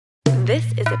This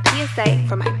is a PSA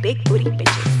for my big booty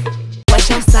bitches. What's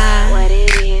your sign? What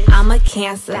it is? I'm a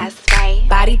Cancer. That's right.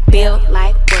 Body built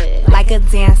Like wood. like a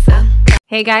dancer.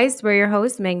 Hey guys, we're your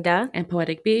hosts, Mengda. And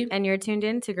Poetic B. And you're tuned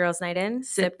in to Girls Night In.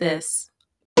 Sip this.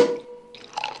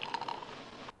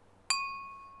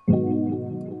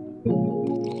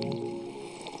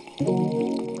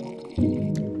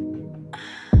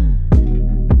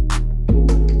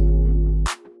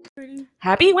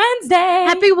 Happy Wednesday!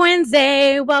 Happy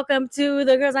Wednesday. Welcome to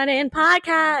the Girls Night In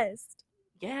podcast.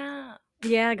 Yeah.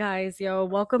 Yeah, guys,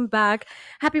 welcome back.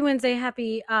 Happy Wednesday,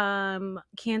 happy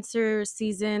Cancer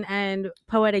season and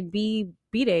Poetic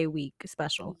B-Day week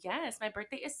special. Yes, my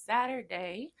birthday is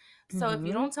Saturday. So if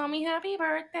you don't tell me happy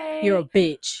birthday, You're a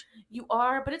bitch. you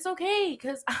are, but it's okay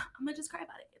because I'm going to just cry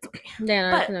about it. It's okay.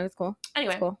 Yeah, But- no, it's cool.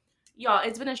 Anyway, It's cool. y'all,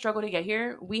 it's been a struggle to get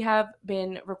here. We have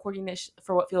been recording this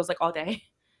for what feels like all day.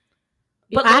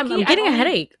 But I'm low-key, getting I've a only-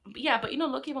 headache. Yeah, but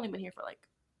low-key, I've only been here for like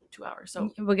 2 hours.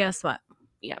 So But guess what?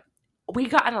 we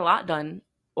gotten a lot done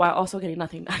while also getting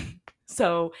nothing done.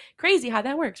 So crazy how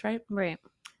that works, right? Right.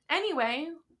 Anyway,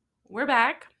 we're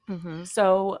back. Mm-hmm.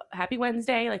 So happy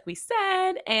Wednesday, like we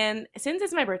said. And since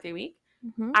it's my birthday week,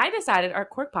 I decided our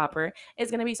cork popper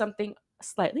is going to be something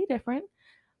slightly different,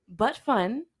 but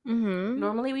fun. Mm-hmm.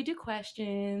 Normally we do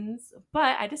questions,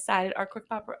 but I decided our cork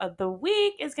popper of the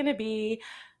week is going to be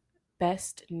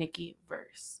best Nicki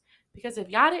verse. Because if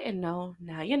y'all didn't know,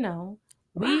 now you know.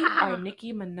 We are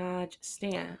Nicki Minaj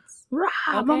stans.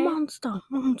 I'm a Okay. monster.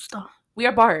 We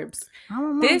are Barbs.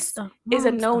 I'm a This monster. Is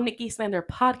a no Nicki slander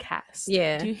podcast.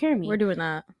 Yeah. Do you hear me? We're doing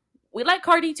that. We like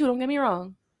Cardi too, don't get me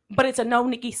wrong. But it's a no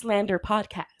Nicki slander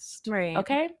podcast. Right.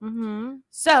 Okay? Mm-hmm.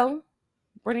 So,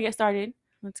 we're going to get started.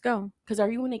 Let's go. Because are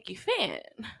you a Nicki fan?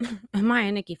 Am I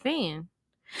a Nicki fan?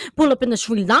 Pull up in the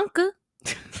Sri Lanka.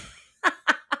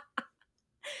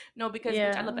 No, because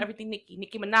Yeah. bitch, I love everything Nicki.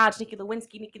 Nicki Minaj, Nicki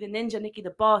Lewinsky, Nicki the Ninja, Nicki the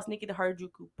Boss, Nicki the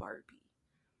Harajuku Barbie.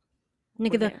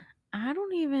 Nicki We're the. there. I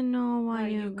don't even know why Why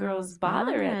you you girls girls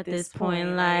bother at this point.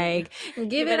 point. Like,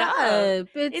 give it up.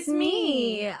 It's It's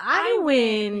me. me. I I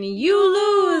win. win. You You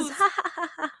lose. lose. Ha ha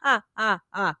ha ha ha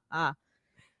ha ha.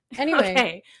 Anyway,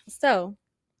 Okay. so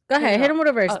go Here ahead. we Hit go. him with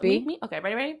a verse, Me? B. Me? Okay,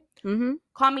 ready? Mm-hmm.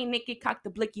 Call me Nicki Cock the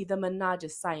Blicky, the Minaj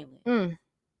is silent. Mm.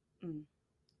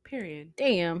 Period.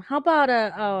 Damn. How about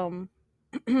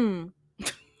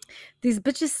these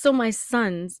bitches still my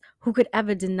sons. Who could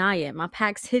ever deny it? My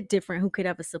packs hit different. Who could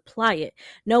ever supply it?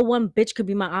 No one bitch could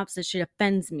be my opposite. Shit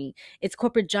offends me. It's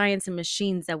corporate giants and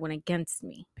machines that went against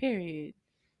me. Period.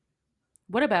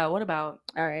 What about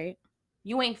All right.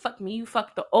 you ain't fuck me, you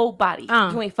fuck the old body.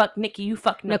 Uh. You ain't fuck Nicki, you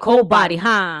fuck Nicole body,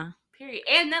 huh? Period.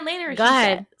 And then later Go she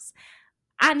ahead. says,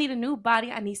 I need a new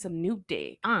body, I need some new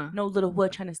dick. No little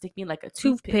wood trying to stick me like a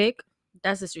toothpick. Toothpick.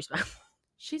 That's disrespectful.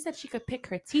 She said she could pick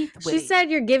her teeth with She it.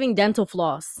 said you're giving dental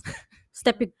floss.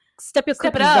 Step your Step it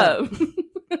cookies up.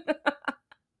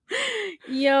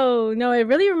 Yo, no, it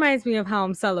really reminds me of how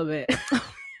I'm celibate.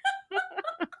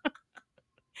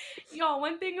 Y'all,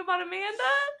 one thing about Amanda,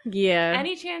 Yeah,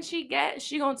 any chance she gets,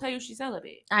 she gonna tell you she's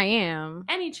celibate. I am.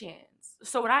 Any chance.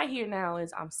 So what I hear now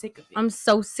is I'm sick of it. I'm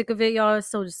so sick of it, y'all. It's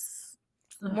so just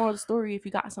Moral of the story, if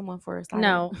you got someone for us,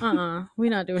 no. We're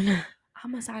not doing that.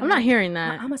 I'm a sign I'm not hearing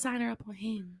that. I'm a sign her up on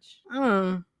Hinge.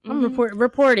 I'm Mhm.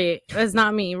 report it. That's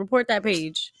not me. Report that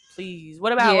page. Please.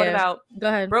 What about Yeah. Go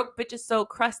ahead. broke bitches so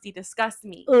crusty, disgust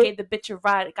me. Uh. Gave the bitch a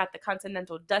ride, it got the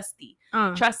continental dusty.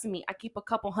 Trust me, I keep a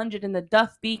couple hundred in the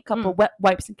duff beat, couple wet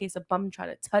wipes in case a bum try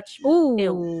to touch me. Ooh.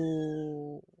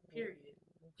 Ew. Period.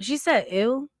 She said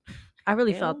ill. I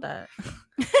really felt Ew. that.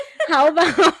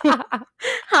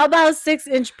 How about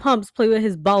 6-inch pumps play with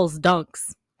his balls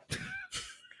dunks?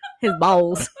 His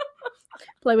balls.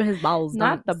 Play with his balls.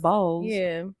 Not the dunks. balls.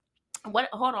 Yeah. What?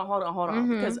 Hold on.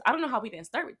 Mhm. Because I don't know how we didn't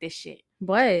start with this shit.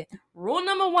 What? Rule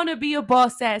number 1 to be a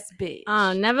boss ass bitch.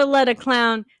 Never let a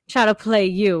clown try to play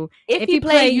you. if he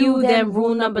play you, then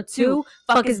rule number 2,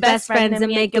 fuck his best friends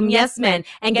and make him yes men.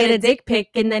 And get a dick pic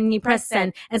and then you press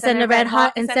send. And send a red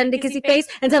heart and send a kissy face.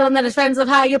 And tell him that his friends love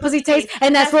how your pussy tastes.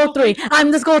 And that's rule 3. I'm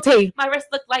the skull T. My wrist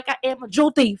look like I am a Jewel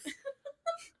thief.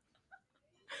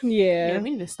 Yeah, Yeah.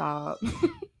 we need to stop.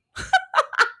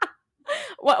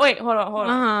 Wait, hold on.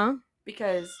 Uh-huh.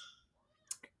 Because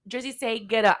Drizzy say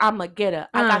get her, I'ma get her.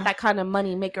 I got that kind of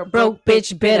money, make her Broke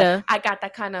bitch bitter. I got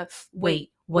that kind of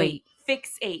Wait. fixate.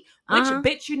 Which Uh-huh.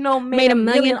 bitch you know Made a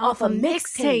million off a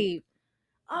mixtape.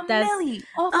 A That's- milli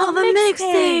off Of a a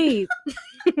mixtape.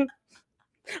 mixtape.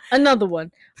 Another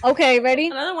one. Okay, ready?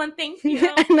 Another one, thank you.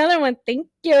 Another one. Thank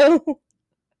you.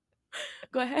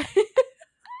 Go ahead.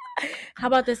 How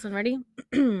about this one? Ready?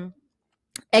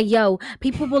 Hey, yo,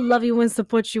 people will love you and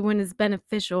support you when it's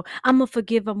beneficial. I'ma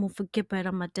forgive, but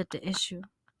I'ma dead the issue.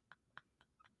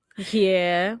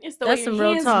 Yeah, It's the that's way some your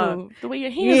real hands talk. move. The way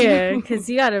your hands Yeah, move. because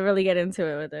you gotta really get into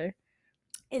it with her.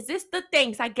 Is this the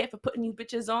thanks I get for putting you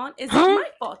bitches on? Is it Huh? my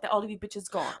fault that all of you bitches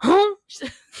gone? Huh?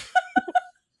 Should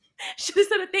have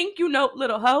said a thank you note,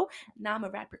 little hoe. Now I'm a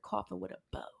wrap your coffin with a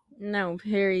bow. No,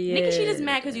 period. Nigga, she just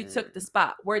mad because you took the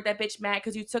spot. Word that bitch mad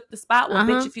because you took the spot? Well,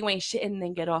 bitch, if you ain't shitting,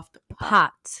 then get off the pot.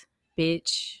 pot,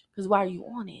 bitch. Because why are you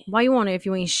on it? Why you want it if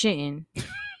you ain't shitting?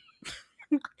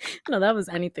 No, that was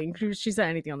anything. She said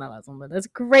anything on that last one, but that's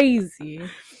crazy.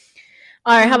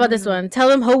 All right, how about this one? Tell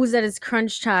them hoes that it's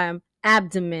crunch time.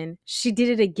 Abdomen. She did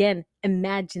it again.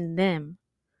 Imagine them.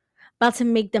 About to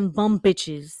make them bum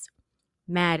bitches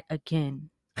mad again.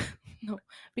 No,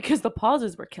 because the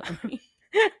pauses were killing me.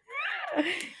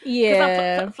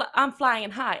 Yeah. I'm flying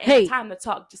high. And Hey. time to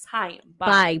talk, just high and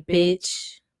Bye,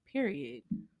 bitch. Period.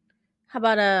 How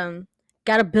about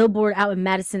got a billboard out in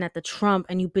Madison at the Trump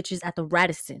and you bitches at the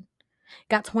Radisson.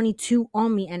 Got 22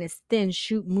 on me and it's thin.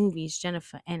 Shoot movies.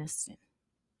 Jennifer Aniston.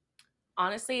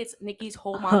 Honestly, it's Nicki's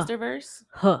whole Huh. monster verse.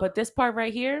 Huh. But this part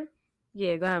right here,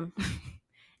 Yeah, go ahead.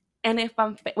 and if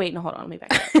I'm wait, no, hold on, let me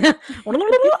back up.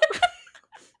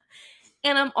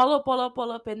 And I'm all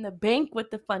up in the bank with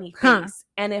the funny face. Huh.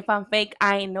 And if I'm fake,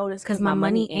 I ain't noticed Because my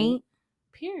money ain't.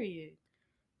 Period.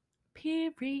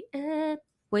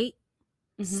 Wait.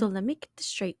 Mhm. So let me get this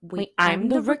straight. Wait, I'm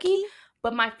the rookie?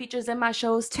 But my features and my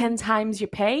shows 10 times your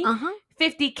pay. Uh-huh.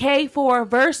 $50K for a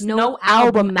verse, No no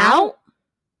album album out? out.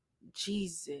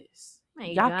 Jesus. My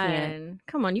Y'all God. can't.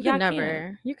 Come on, you Y'all can never.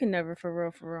 can't. You can never for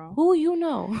real. Who you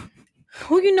know?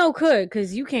 Who you know could,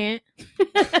 because you can't.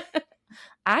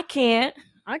 I can't.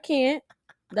 I can't.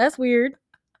 That's weird.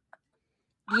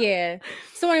 Yeah.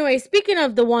 So anyway, speaking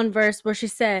of the one verse where she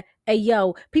said, hey,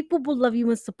 yo, people will love you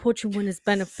and support you when it's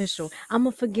beneficial.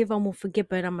 I'ma forgive,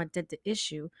 but I'ma dead the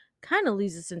issue. Kind of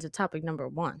leads us into topic number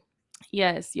 1.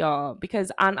 Yes, y'all.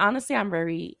 Because honestly, I'm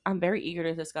very eager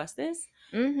to discuss this.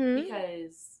 Mm-hmm.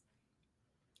 Because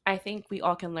I think we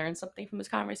all can learn something from this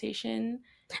conversation.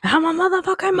 I'm a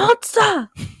motherfucking monster.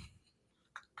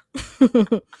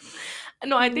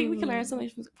 No, I think we can learn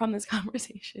something from this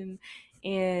conversation.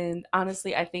 And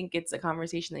honestly, I think it's a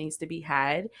conversation that needs to be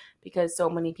had because so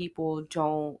many people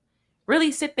don't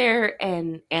really sit there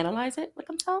and analyze it with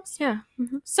themselves. Yeah.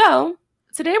 Mm-hmm. So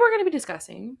today we're going to be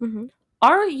discussing, Mm-hmm.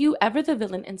 are you ever the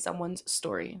villain in someone's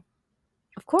story?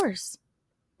 Of course.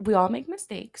 We all make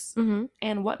mistakes. Mm-hmm.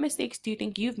 And what mistakes do you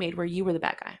think you've made where you were the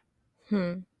bad guy?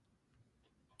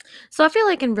 So I feel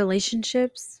like in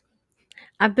relationships,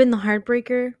 I've been the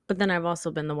heartbreaker, but then I've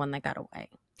also been the one that got away.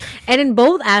 And in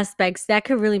both aspects, that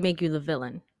could really make you the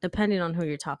villain, depending on who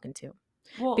you're talking to.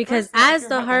 Well, Because first of all, as you're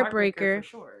the not heartbreaker, for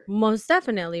sure. most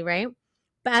definitely, right?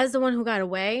 But as the one who got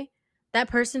away, that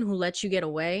person who let you get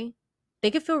away,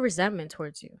 they could feel resentment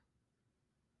towards you.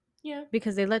 Yeah.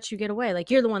 Because they let you get away.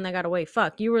 Like, you're the one that got away.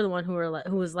 Fuck, you were the one who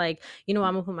was like, you know,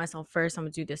 I'm gonna put myself first. I'm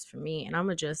gonna do this for me, and I'm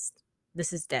gonna just,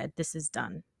 this is dead. This is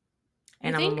done.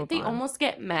 And I I'm gonna think move they on. almost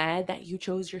get mad that you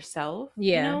chose yourself.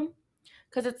 Yeah. You know?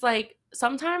 Because it's like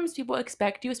sometimes people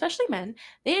expect you, especially men,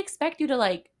 they expect you to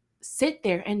like sit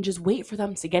there and just wait for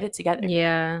them to get it together.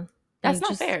 Yeah. That's Like,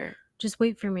 not fair. Just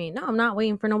wait for me. No, I'm not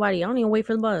waiting for nobody. I don't even wait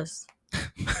for the bus.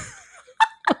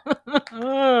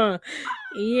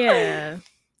 Yeah.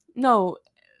 No,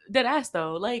 dead ass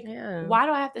though. Like, Yeah. why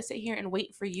do I have to sit here and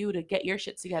wait for you to get your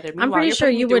shit together? I'm Meanwhile, pretty you're sure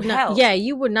putting me you through would not. hell. Yeah,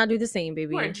 you would not do the same,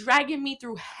 baby. You are dragging me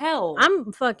through hell.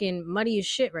 I'm fucking muddy as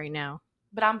shit right now.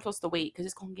 But I'm supposed to wait because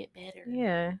it's gonna get better.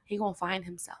 Yeah. He gonna find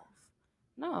himself.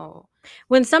 No.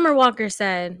 When Summer Walker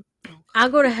said, I'll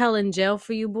go to hell in jail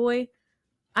for you, boy,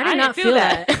 I did not didn't feel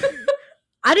that.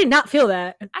 I did not feel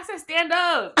that. I said, stand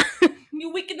up.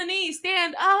 You weak in the knees.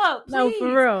 Stand up. Please. No,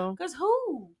 for real. Because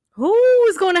who? Who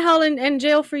is going to hell in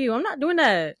jail for you? I'm not doing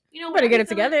that. You know, better get it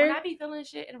When together. I be feeling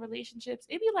shit in relationships,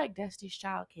 it be like Destiny's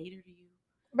Child cater to you.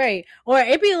 Right. Or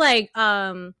it'd be like,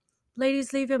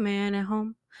 ladies, leave your man at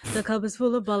home. The cup is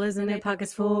full of bullets and their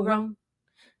pockets full grown.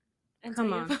 And Come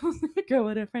so on. your girl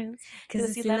with her friends.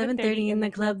 Because it's 11:30 and the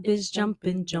club is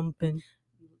jumping.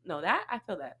 No, that I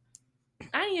feel that.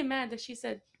 I ain't even mad that she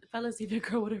said, fellas, leave your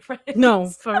girl with her friends. No,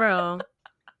 for real.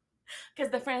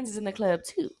 Because the friends is in the club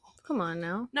too. Come on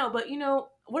now. No, but you know,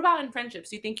 what about in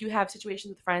friendships? Do you think you have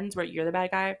situations with friends where you're the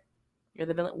bad guy? You're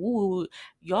the villain? Ooh,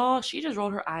 y'all, she just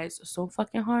rolled her eyes so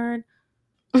fucking hard.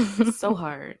 So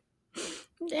hard.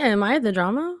 Yeah, am I the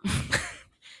drama?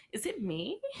 Is it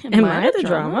me? Am I the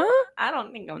drama? I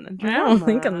don't think I'm the I drama. don't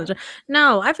think I'm the drama.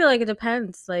 No, I feel like it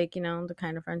depends, like, you know, the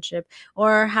kind of friendship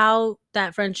or how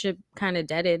that friendship kind of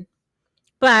deaded.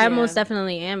 But I Yeah. most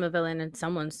definitely am a villain in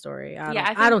someone's story.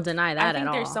 Yeah, I don't deny I that think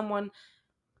at there's all. someone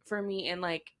for me in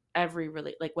like every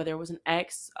like whether it was an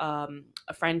ex, a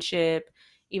friendship,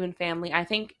 even family. I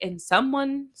think in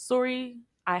someone's story,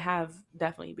 I have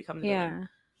definitely become the villain.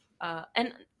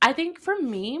 And I think for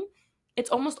me, it's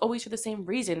almost always for the same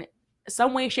reason.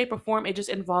 Some way, shape, or form, it just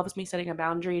involves me setting a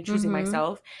boundary and choosing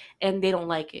myself, and they don't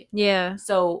like it. Yeah.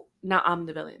 So now I'm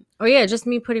the villain. Oh yeah, just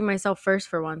me putting myself first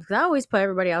for once. Because I always put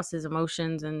everybody else's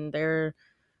emotions and their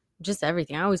just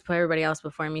everything. I always put everybody else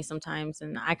before me sometimes,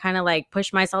 and I kind of like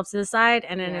push myself to the side.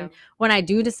 And then when I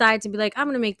do decide to be like, I'm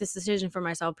gonna make this decision for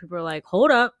myself, people are like,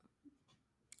 hold up.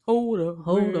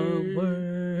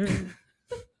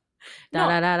 No, Da,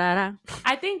 da, da, da, da.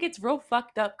 I think it's real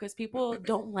fucked up because people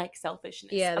don't like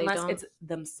selfishness. Yeah, they unless don't. it's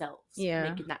themselves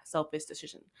making that selfish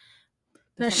decision.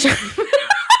 That selfish.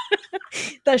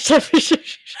 That selfish.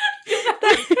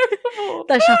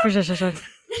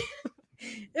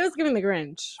 It was giving the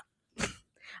Grinch.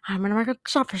 I'm gonna make a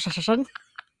selfish decision.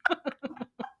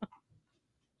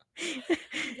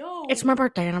 Yo. It's my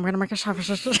birthday and I'm gonna make a selfish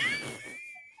decision.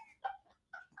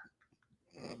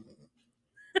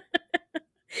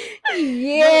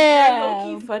 Yeah.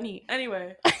 Low-key funny.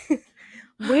 Anyway.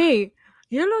 Wait,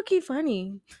 you're low-key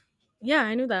funny. Yeah,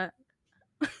 I knew that.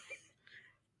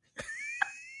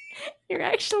 You're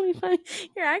actually funny.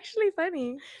 You're actually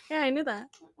funny. Yeah, I knew that.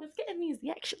 Let's get me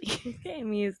the actually. Let's get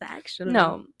me the actually.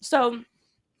 No. So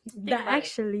the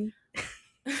actually.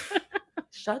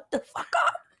 Shut the fuck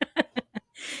up.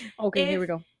 Okay, here we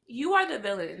go. You are the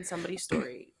villain in somebody's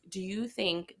story. Do you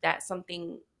think that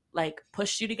something like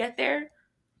pushed you to get there?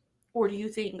 Or do you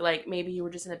think like maybe you were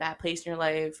just in a bad place in your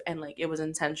life and like it was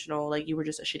intentional, like you were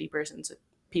just a shitty person to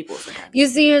people sometimes? You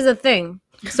see, here's the thing.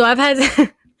 So I've had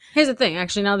here's the thing,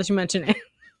 actually, now that you mention it.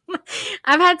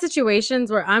 I've had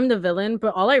situations where I'm the villain,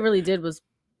 but all I really did was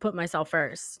put myself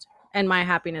first and my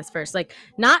happiness first. Like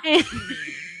not in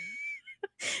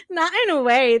not in a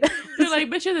way that You're like,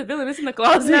 bitch, you're the villain. It's in the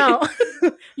closet. No.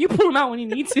 You pull them out when you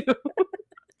need to.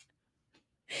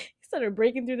 Instead of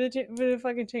breaking through the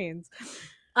fucking chains.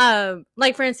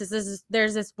 Like for instance,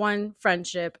 there's this one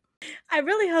friendship. I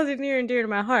really held it near and dear to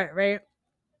my heart, right?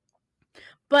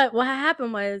 But what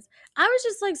happened was I was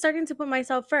just like starting to put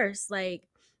myself first. Like,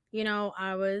 you know,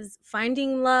 I was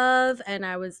finding love and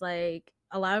I was like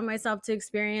allowing myself to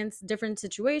experience different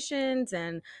situations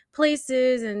and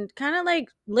places and kind of like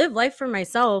live life for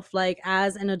myself, like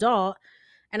as an adult.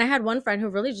 And I had one friend who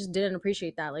really just didn't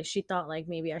appreciate that. Like she thought like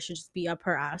maybe I should just be up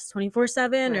her ass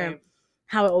 24/7 or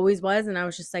how it always was. And I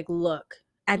was just like, look,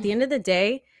 at the end of the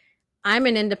day, I'm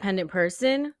an independent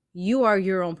person. You are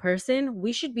your own person.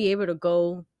 We should be able to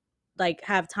go like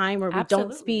have time where we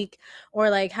don't speak or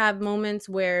like have moments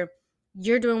where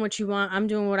you're doing what you want, I'm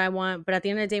doing what I want. But at the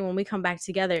end of the day, when we come back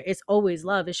together, it's always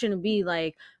love. It shouldn't be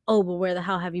like, oh, but where the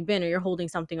hell have you been? Or you're holding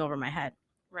something over my head.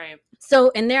 Right. So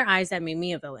in their eyes, that made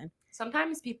me a villain.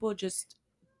 Sometimes people just,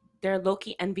 they're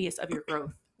low-key envious of your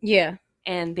growth. Yeah.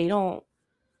 And they don't,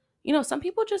 you know, some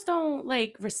people just don't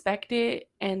like respect it.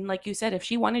 And like you said, if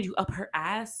she wanted you up her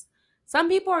ass, some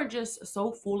people are just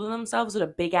so full of themselves with a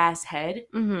big ass head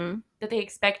that they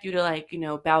expect you to like, you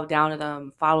know, bow down to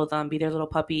them, follow them, be their little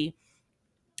puppy.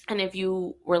 And if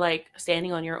you were like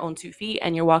standing on your own 2 feet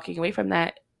and you're walking away from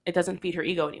that, it doesn't feed her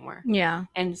ego anymore. Yeah.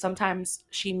 And sometimes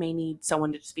she may need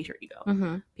someone to just feed her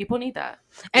ego. People need that.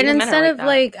 And instead of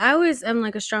like, I always am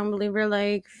like a strong believer,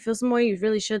 like feel some way, you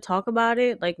really should talk about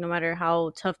it. Like no matter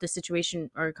how tough the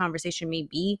situation or conversation may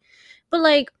be. But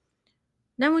like,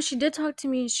 then when she did talk to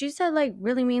me, she said like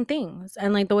really mean things.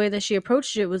 And like the way that she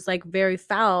approached it was like very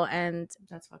foul. And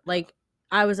that's like,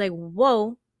 I was like,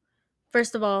 whoa,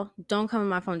 first of all, don't come on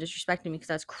my phone disrespecting me because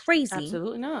that's crazy.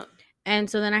 Absolutely not. And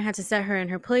so then I had to set her in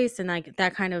her place, and like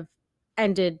that kind of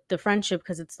ended the friendship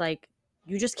because it's like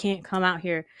you just can't come out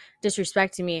here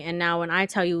disrespecting me. And now when I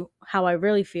tell you how I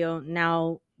really feel,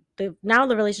 now the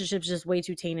relationship's just way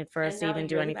too tainted for us to even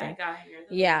do anything.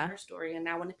 Yeah. Her story, and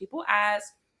now when people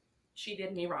ask, she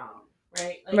did me wrong,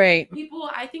 right? Like, right.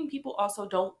 I think people also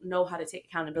don't know how to take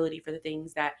accountability for the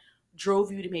things that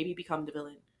drove you to maybe become the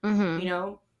villain. You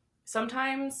know,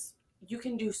 sometimes you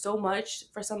can do so much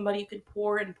for somebody, you can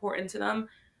pour into them,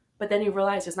 but then you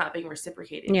realize it's not being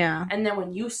reciprocated. Yeah. And then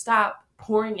when you stop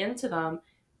pouring into them,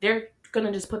 they're going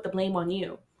to just put the blame on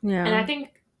you. Yeah. And I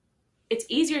think it's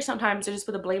easier sometimes to just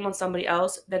put the blame on somebody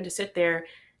else than to sit there,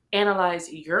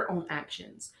 analyze your own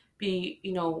actions, be,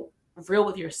 you know, real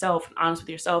with yourself and honest with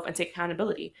yourself and take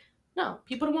accountability. No,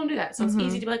 people don't want to do that. So it's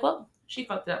easy to be like, well, she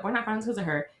fucked up. We're not friends because of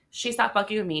her. She stopped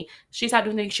fucking with me. She stopped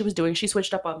doing things she was doing. She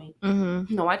switched up on me.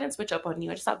 No, I didn't switch up on you.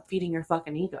 I just stopped feeding your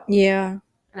fucking ego. Yeah.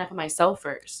 And I put myself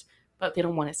first. but they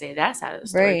don't want to say that side of the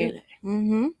story, do they?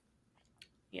 Mm-hmm.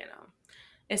 You know,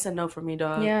 it's a no for me,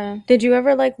 dog. Yeah. Did you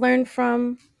ever like learn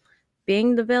from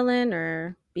being the villain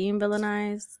or being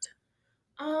villainized?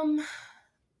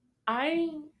 I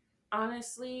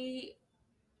honestly,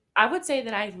 I would say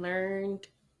that I learned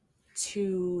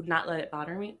to not let it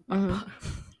bother me.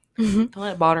 Mm-hmm. Don't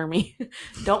let it bother me.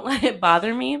 Don't let it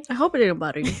bother me. I hope it didn't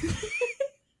bother you.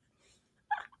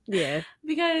 Yeah.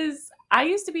 Because I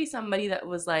used to be somebody that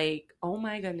was like, oh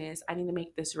my goodness, I need to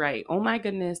make this right. Oh my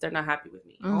goodness, they're not happy with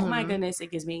me. Oh my Mhm. goodness,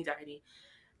 it gives me anxiety.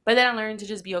 But then I learned to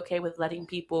just be okay with letting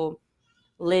people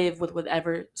live with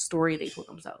whatever story they told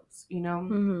themselves, you know?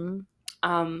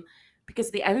 Mm-hmm. Because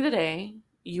at the end of the day,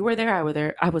 you were there,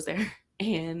 I was there,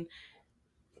 and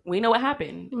we know what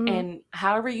happened. Mhm. And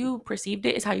however you perceived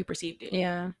it is how you perceived it.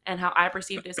 Yeah. And how I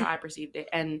perceived it is how I perceived it.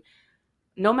 And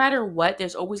no matter what,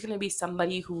 there's always going to be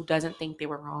somebody who doesn't think they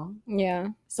were wrong. Yeah.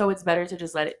 So it's better to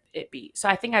just let it be. So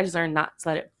I think I just learned not to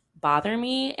let it bother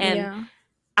me. And Yeah.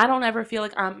 I don't ever feel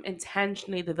like I'm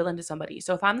intentionally the villain to somebody.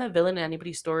 So if I'm the villain in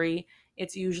anybody's story,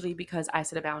 it's usually because I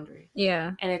set a boundary.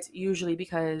 Yeah. And it's usually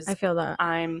because I feel that.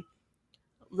 I'm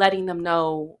letting them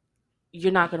know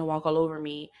you're not going to walk all over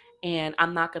me, and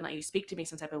I'm not going to let you speak to me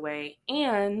some type of way,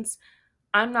 and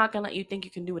I'm not going to let you think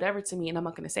you can do whatever to me, and I'm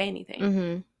not going to say anything.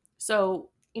 Mm-hmm. So,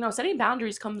 setting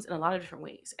boundaries comes in a lot of different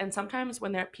ways. And sometimes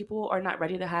when people are not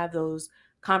ready to have those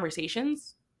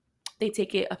conversations, they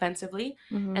take it offensively,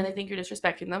 Mm-hmm. and they think you're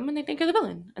disrespecting them, and they think you're the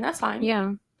villain. And that's fine.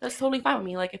 Yeah. That's totally fine with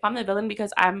me. Like, if I'm the villain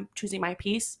because I'm choosing my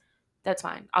peace, that's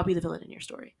fine. I'll be the villain in your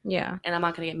story. Yeah. And I'm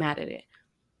not going to get mad at it.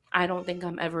 I don't think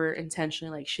I'm ever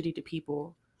intentionally, like, shitty to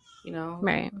people,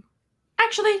 Right.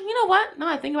 Actually, you know what? Now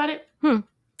that I think about it,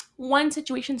 one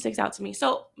situation sticks out to me.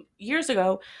 So years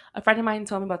ago, a friend of mine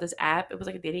told me about this app. It was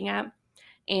like a dating app,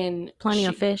 and Plenty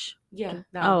of fish. Yeah,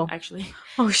 Oh. actually.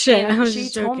 Oh shit! And I was she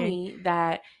just told joking. me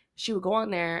that she would go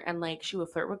on there and like she would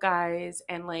flirt with guys,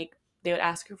 and like they would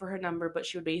ask her for her number, but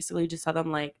she would basically just tell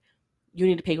them like, "You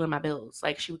need to pay one of my bills."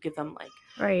 Like she would give them like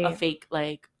Right. a fake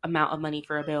like amount of money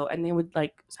for a bill, and they would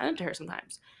like send it to her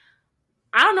sometimes.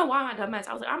 I don't know why my dumbass.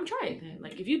 I was like, I'm trying then.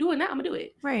 Like, if you doing that, I'm gonna do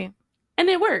it. Right. And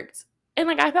it worked. And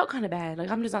like, I felt kind of bad. Like,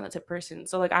 I'm just not that type of person.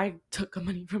 So like, I took the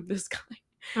money from this guy.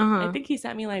 Uh-huh. I think he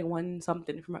sent me like one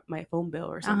something from my phone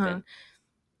bill or something. Uh-huh.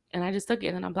 And I just took it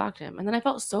and then I blocked him. And then I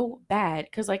felt so bad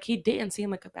because like he didn't seem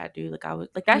like a bad dude. Like I was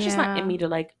like, that's just not in me to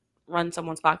like run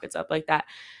someone's pockets up like that.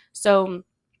 So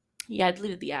yeah, I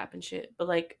deleted the app and shit. But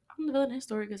like, I'm the villain in his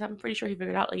story because I'm pretty sure he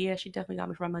figured out like, yeah, she definitely got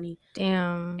me for my money.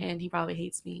 Damn. And he probably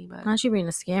hates me. But not you being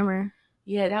a scammer.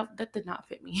 Yeah, that did not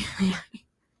fit me.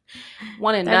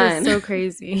 One and that done. Is so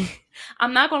crazy.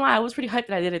 I'm not gonna lie, I was pretty hyped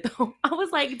that I did it though. I was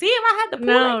like, damn, I had to pull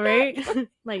no, like right? that.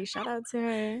 Like shout out to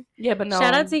her. Yeah, but no.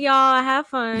 Shout out to y'all. Have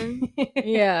fun.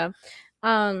 Yeah.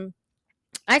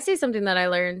 I'd say something that I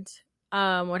learned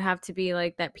would have to be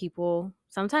like that people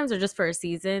sometimes are just for a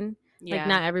season. Yeah. Like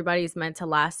not everybody's meant to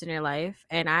last in your life.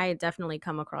 And I definitely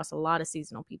come across a lot of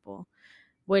seasonal people,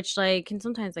 which like can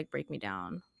sometimes like break me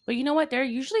down. But you know what? They're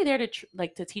usually there to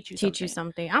to teach you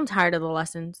something. I'm tired of the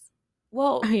lessons.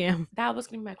 Well, I am. That was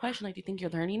gonna be my question. Like, do you think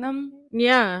you're learning them?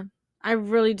 Yeah, I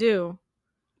really do.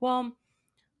 Well,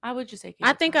 I would just say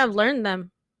I think I've learned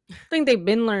them. I think they've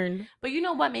been learned. But you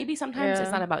know what? Maybe sometimes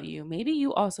it's not about you. Maybe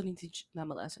you also need to teach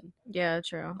them a lesson. Yeah,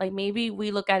 true. Like maybe we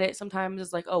look at it sometimes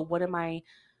as like, oh, what am I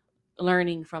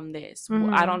learning from this?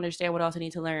 Mm-hmm. I don't understand what else I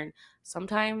need to learn.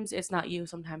 Sometimes it's not you,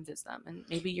 sometimes it's them, and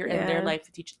maybe you're in their life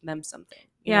to teach them something.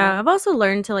 You know? I've also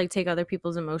learned to like take other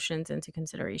people's emotions into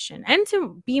consideration and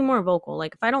to be more vocal.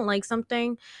 Like if I don't like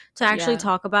something, to actually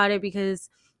talk about it, because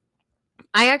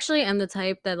I actually am the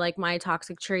type that like my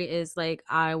toxic trait is like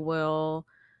I will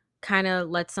kind of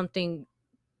let something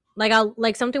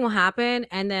something will happen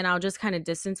and then I'll just kind of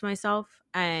distance myself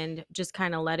and just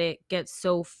kind of let it get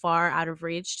so far out of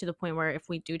reach to the point where if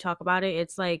we do talk about it,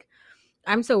 it's like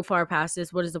I'm so far past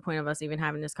this. What is the point of us even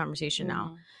having this conversation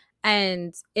now?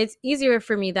 And it's easier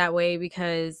for me that way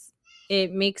because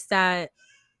it makes that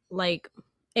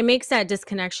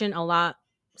disconnection a lot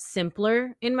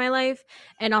simpler in my life.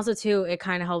 And also too, it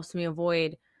kind of helps me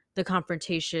avoid the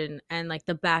confrontation and like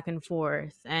the back and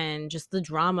forth and just the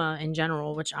drama in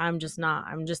general, which I'm just not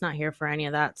here for any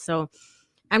of that. So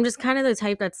I'm just kind of the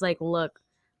type that's like, look,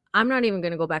 I'm not even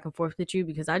going to go back and forth with you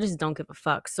because I just don't give a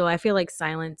fuck. So I feel like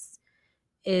silence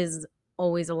is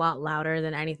always a lot louder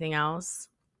than anything else.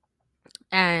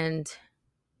 And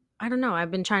I don't know,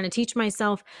 I've been trying to teach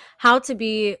myself how to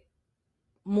be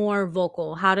more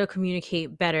vocal, how to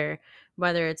communicate better,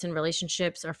 whether it's in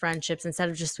relationships or friendships, instead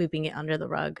of just sweeping it under the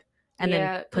rug and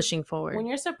then pushing forward. When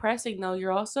you're suppressing though,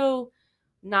 you're also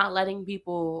not letting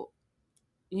people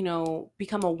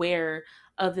become aware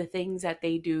of the things that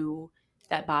they do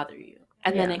that bother you,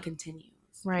 and then Yeah. it continues.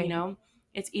 Right.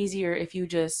 It's easier if you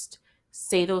just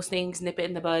say those things, nip it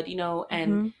in the bud,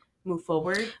 and move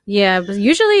forward. Yeah, but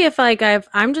usually if like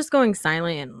I'm just going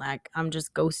silent and like I'm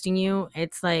just ghosting you,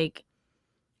 it's like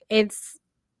it's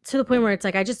to the point where it's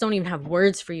like I just don't even have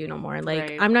words for you no more. Like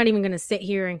Right. I'm not even gonna sit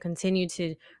here and continue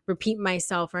to repeat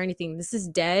myself or anything. This is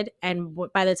dead, and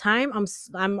by the time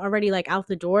I'm already like out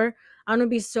the door, I'm gonna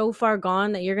be so far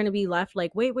gone that you're gonna be left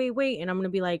like wait, and I'm gonna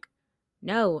be like,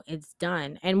 no, it's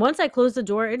done. And once I close the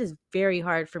door, it is very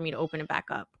hard for me to open it back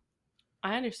up.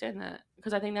 I understand that,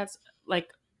 because I think that's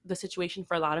like the situation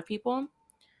for a lot of people.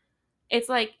 It's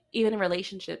like even in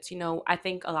relationships, I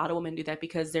think a lot of women do that,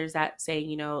 because there's that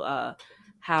saying,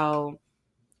 how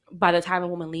by the time a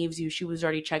woman leaves you, she was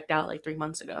already checked out like 3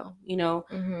 months ago.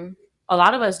 A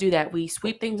lot of us do that. We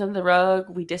sweep things under the rug,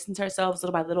 we distance ourselves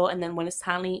little by little, and then when it's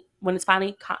finally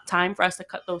time for us to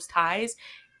cut those ties,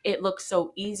 it looks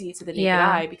so easy to the naked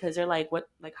eye, because they're like, what,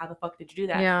 like, how the fuck did you do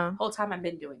that? Yeah. Whole time I've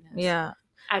been doing this. Yeah.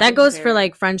 I've That been goes for prepared.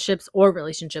 like friendships or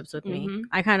relationships with me. Mhm.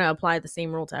 I kind of apply the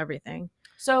same rule to everything.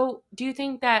 So do you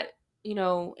think that,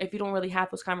 if you don't really have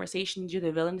those conversations, you're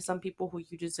the villain to some people who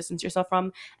you just distance yourself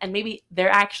from, and maybe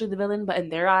they're actually the villain, but in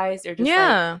their eyes, they're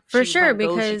just for she sure, went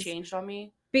ghost, because she changed on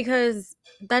me. Because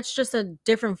that's just a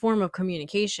different form of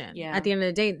communication. Yeah. At the end of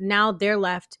the day, now they're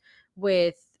left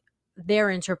with their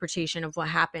interpretation of what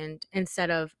happened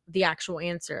instead of the actual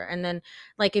answer. And then,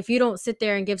 like, if you don't sit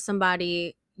there and give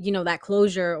somebody, that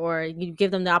closure, or you give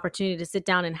them the opportunity to sit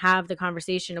down and have the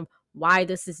conversation of why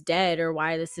this is dead or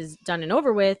why this is done and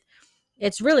over with,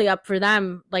 it's really up for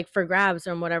them, like, for grabs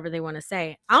on whatever they want to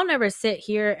say. I'll never sit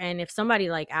here and if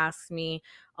somebody like asks me,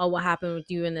 oh, what happened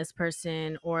with you and this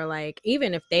person, or like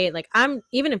even if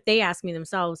they ask me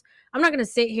themselves, I'm not gonna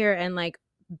sit here and like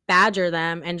badger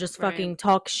them and just Right. fucking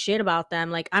talk shit about them.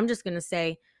 Like, I'm just gonna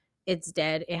say it's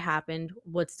dead, it happened,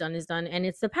 what's done is done, and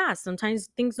it's the past. Sometimes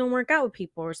things don't work out with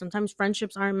people, or sometimes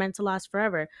friendships aren't meant to last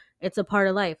forever. It's a part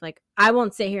of life. Like, I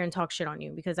won't sit here and talk shit on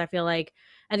you, because I feel like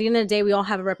at the end of the day, we all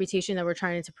have a reputation that we're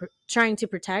trying to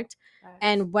protect.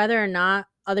 And whether or not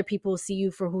other people see you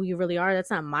for who you really are,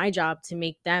 that's not my job to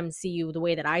make them see you the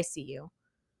way that I see you.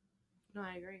 No,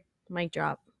 I agree. Mic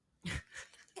drop.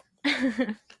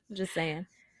 Just saying.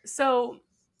 So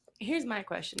here's my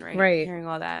question, right? Right. Hearing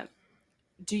all that,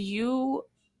 do you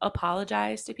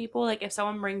apologize to people? Like, if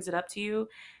someone brings it up to you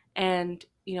and,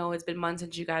 it's been months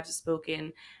since you guys have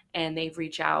spoken, and they've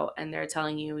reached out and they're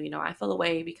telling you, I feel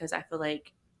away because I feel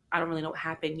like I don't really know what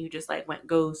happened. You just like went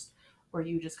ghost, or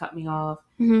you just cut me off.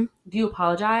 Mm-hmm. Do you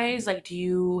apologize? Like, do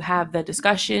you have the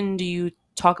discussion? Do you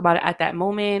talk about it at that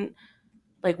moment?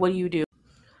 Like, what do you do?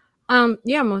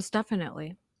 Yeah, most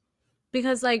definitely.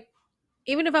 Because like,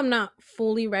 even if I'm not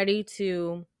fully ready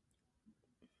to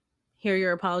hear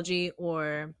your apology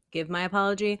or give my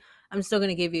apology, I'm still going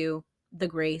to give you the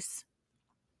grace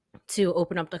to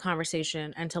open up the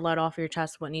conversation and to let off your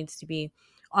chest what needs to be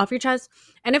off your chest.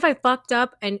 And if I fucked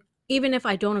up, and even if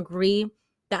I don't agree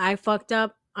that I fucked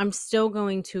up, I'm still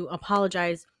going to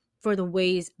apologize for the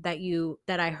ways that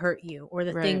I hurt you, or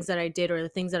the Right. things that I did, or the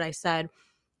things that I said,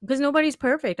 because nobody's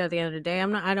perfect at the end of the day.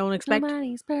 I don't expect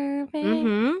Nobody's perfect.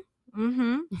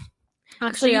 Mm-hmm. So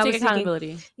Actually, you I take was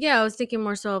accountability. I was thinking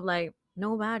more so of like,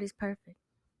 nobody's perfect.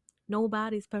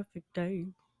 Nobody's perfect,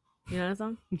 Dave. You know that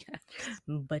song? Yes.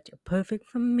 But you're perfect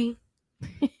for me.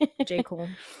 J. Cole.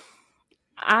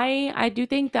 I do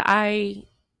think that I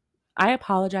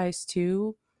apologize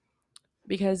too,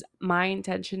 because my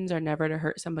intentions are never to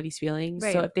hurt somebody's feelings.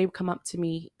 So Right. if they come up to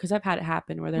me, because I've had it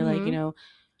happen where they're like, Mhm.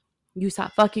 you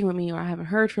stopped fucking with me, or I haven't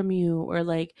heard from you, or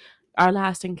like our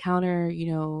last encounter,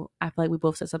 I feel like we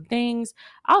both said some things.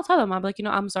 I'll tell them, I'm like,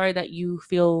 I'm sorry that you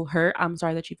feel hurt. I'm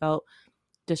sorry that you felt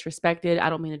disrespected. I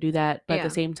don't mean to do that. But at Yeah. the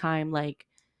same time, like,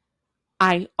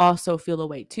 I also feel a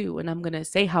way too. And I'm going to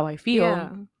say how I feel.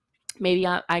 Yeah. Maybe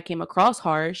I came across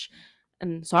harsh,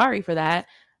 and sorry for that.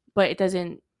 But it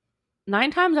doesn't,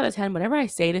 9 times out of 10, whatever I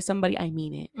say to somebody, I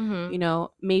mean it. Mhm.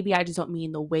 Maybe I just don't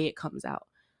mean the way it comes out.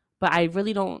 But I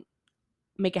really don't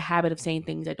make a habit of saying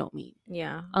things I don't mean.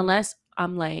 Yeah. Unless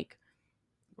I'm like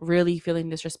really feeling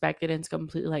disrespected and it's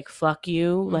completely like, fuck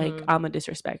you, like, Mhm. I'm gonna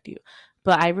disrespect you.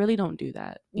 But I really don't do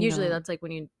that. Usually that's like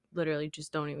when you literally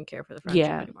just don't even care for the friendship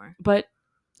anymore. But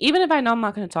even if I know I'm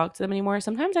not going to talk to them anymore,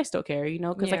 sometimes I still care,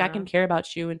 because like I can Yeah. care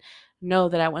about you and know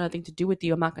that I want nothing to do with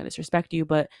you. I'm not going to disrespect you,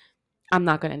 but I'm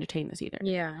not going to entertain this either.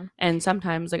 Yeah. And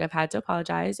sometimes like I've had to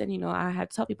apologize, and I had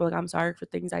to tell people like, I'm sorry for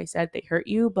things I said, they hurt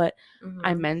you, but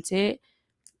I Mhm. meant it,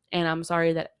 and I'm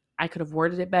sorry that I could have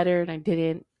worded it better and I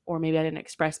didn't, or maybe I didn't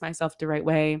express myself the right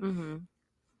way. Mhm.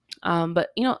 But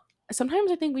you know,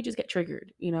 sometimes I think we just get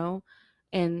triggered, you know,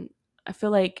 and I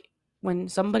feel like when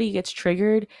somebody gets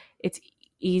triggered, it's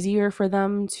easier for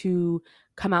them to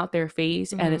come out their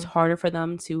face, and it's harder for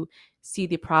them to see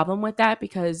the problem with that,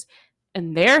 because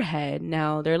in their head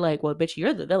now they're like, well, bitch,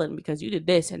 you're the villain because you did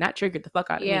this and that triggered the fuck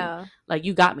out of me. Like,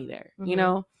 you got me there, you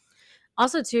know.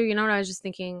 Also, too, you know what I was just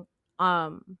thinking?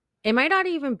 It might not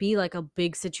even be like a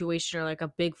big situation or like a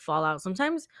big fallout.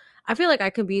 Sometimes I feel like I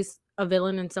could be a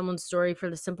villain in someone's story for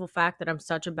the simple fact that I'm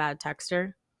such a bad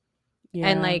texter.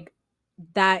 And like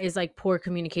that is like poor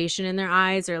communication in their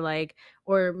eyes, or like,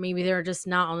 or maybe they're just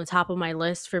not on the top of my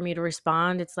list for me to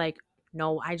respond. It's like,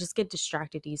 no, I just get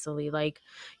distracted easily. Like,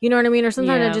 you know what I mean? Or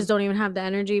sometimes I just don't even have the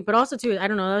energy. But also, too, I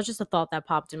don't know. That was just a thought that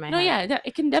popped in my head. Yeah,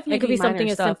 it can definitely could be something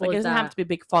as stuff. simple Like, it as doesn't have that. to be a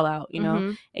big fallout, you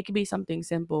know. It could be something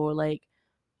simple. Like,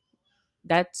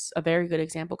 that's a very good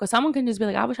example, because someone can just be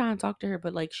like, I was trying to talk to her,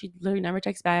 but like she literally never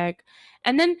texts back.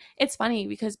 And then it's funny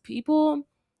because people,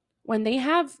 when they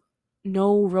have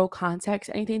no real context,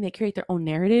 anything, they create their own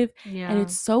narrative. And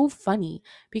it's so funny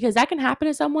because that can happen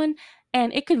to someone,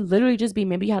 and it could literally just be,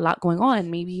 maybe you had a lot going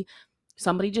on, maybe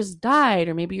somebody just died,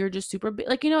 or maybe you're just super big,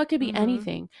 like, you know, it could be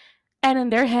anything. And in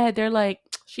their head, they're like,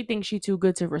 she thinks she's too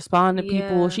good to respond to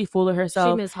people. She fooling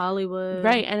herself. She Miss Hollywood.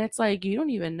 Right. And it's like, you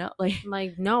don't even know.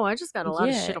 Like, no, I just got a lot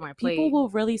of shit on my plate. People will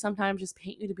really sometimes just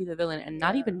paint you to be the villain and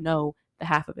not even know the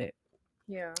half of it.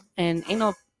 Yeah. And ain't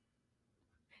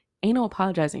no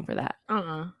apologizing for that.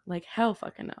 Like, hell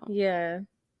fucking no. Yeah.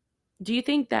 Do you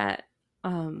think that,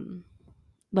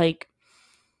 like,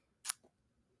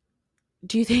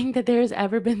 do you think that there's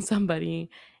ever been somebody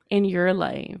in your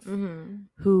life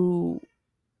who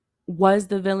was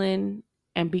the villain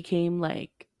and became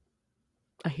like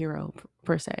a hero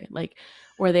per se, like,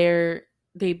 where they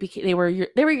were your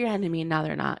enemy and now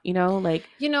they're not, you know? Like,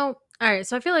 you know, all right,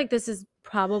 so I feel like this is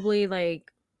probably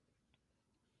like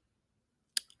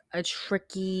a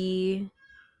tricky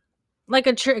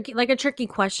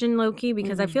question, low-key,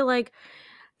 because I feel like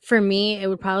for me it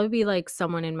would probably be like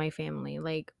someone in my family.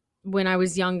 Like, when I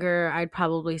was younger, I'd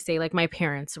probably say like my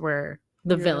parents were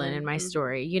the villain in my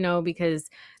story, you know, because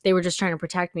they were just trying to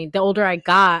protect me. The older I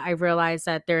got, I realized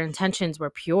that their intentions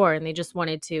were pure and they just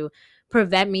wanted to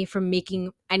prevent me from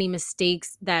making any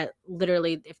mistakes that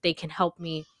literally, if they can help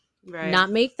me not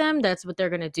make them, that's what they're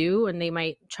going to do. And they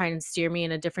might try and steer me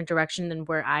in a different direction than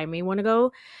where I may want to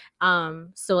go.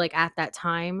 So like at that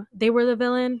time, they were the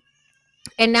villain.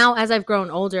 And now as I've grown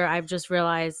older, I've just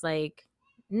realized like,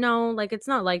 no, like it's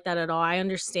not like that at all. I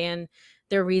understand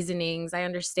their reasonings. I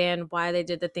understand why they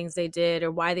did the things they did,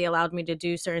 or why they allowed me to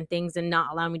do certain things and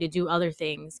not allow me to do other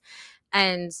things.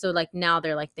 And so like now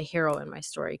they're like the hero in my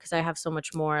story, because I have so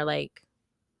much more to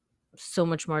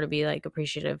be like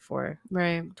appreciative for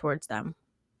towards them.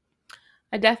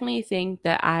 I definitely think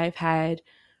that I've had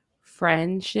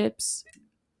friendships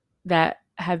that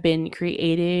have been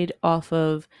created off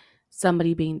of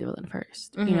somebody being the villain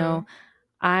first. You know,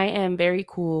 I am very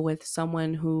cool with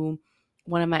someone who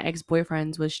one of my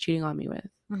ex-boyfriends was cheating on me with.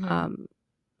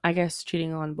 I guess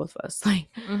cheating on both of us. Like,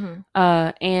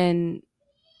 and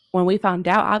when we found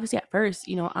out, obviously at first,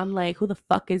 you know, I'm like, who the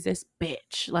fuck is this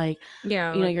bitch? Like, you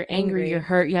know, you're angry, you're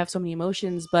hurt, you have so many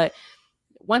emotions. But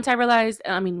once I realized,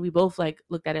 I mean, we both like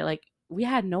looked at it like we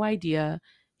had no idea.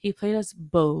 He played us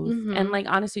both. And like,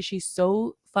 honestly, she's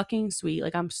so fucking sweet.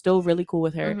 Like, I'm still really cool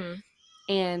with her.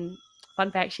 And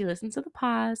fun fact, she listens to the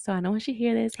pod, so I know when she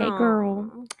hear this, hey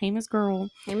girl, hey Miss Girl.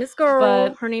 Hey Miss Girl.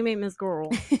 But her name ain't Miss Girl.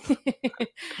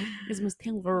 It's Miss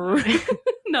Taylor.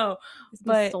 No, it's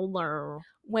but Miss Solar.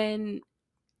 When,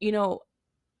 you know,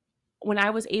 when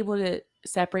I was able to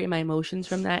separate my emotions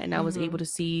from that, and I was able to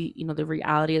see, you know, the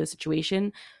reality of the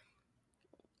situation,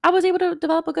 I was able to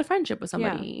develop a good friendship with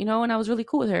somebody, you know, and I was really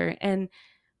cool with her. And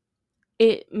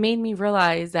it made me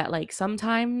realize that like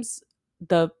sometimes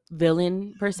the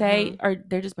villain per se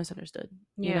they're just misunderstood,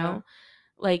 you know,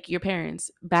 like your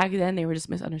parents back then, they were just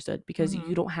misunderstood because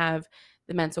you don't have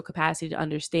the mental capacity to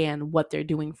understand what they're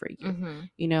doing for you,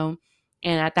 you know.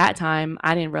 And at that time,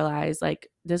 I didn't realize like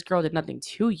this girl did nothing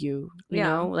to you, you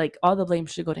know, like all the blame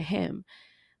should go to him.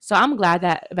 So I'm glad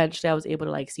that eventually I was able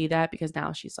to like see that, because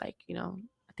now she's like, you know,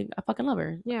 I think I fucking love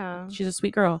her. Yeah, she's a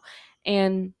sweet girl.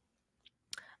 And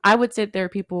I would say there are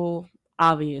people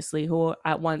obviously who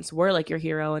at once were like your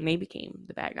hero and they became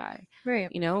the bad guy, right?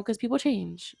 You know, because people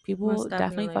change. People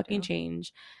definitely fucking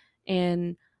change.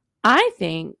 And I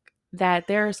think that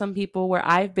there are some people where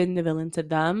I've been the villain to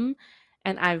them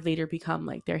and I've later become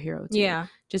like their hero too. Yeah,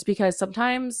 just because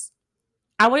sometimes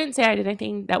I wouldn't say I did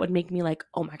anything that would make me like,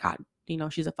 oh my god, you know,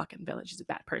 she's a fucking villain, she's a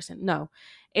bad person. No,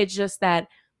 it's just that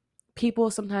people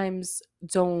sometimes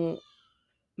don't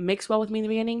mix well with me in the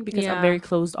beginning because I'm Yeah. very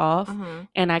closed off Uh-huh.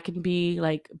 and I can be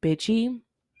like bitchy,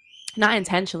 not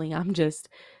intentionally. I'm just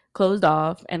closed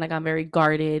off and like I'm very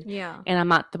guarded Yeah. and I'm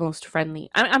not the most friendly.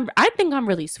 I think I'm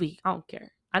really sweet. I don't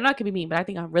care. I'm not gonna be mean, but I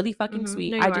think I'm really fucking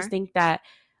sweet. No, you I just are. think that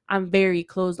I'm very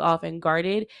closed off and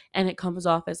guarded, and it comes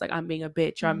off as like I'm being a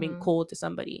bitch or I'm being cold to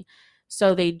somebody.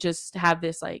 So they just have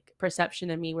this like perception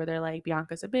of me where they're like,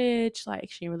 Bianca's a bitch, like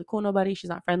she ain't really cool nobody, she's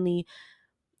not friendly.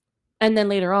 And then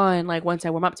later on, like once I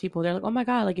warm up to people, they're like, "Oh my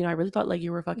god, like I really thought like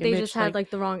you were a fucking They bitch." just had like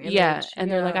the wrong image. yeah, and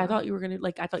they're like, "I thought you were gonna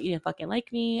like, I thought you didn't fucking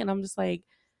like me," and I'm just like,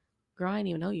 "Girl, I didn't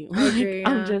even know you." I agree,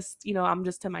 I'm yeah. just, I'm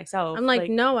just to myself. I'm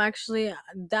like, no, actually,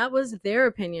 that was their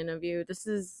opinion of you. This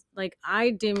is like,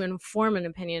 I didn't even form an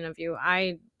opinion of you.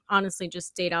 I honestly just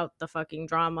stayed out the fucking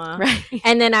drama. right?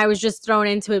 And then I was just thrown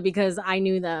into it because I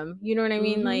knew them. You know what I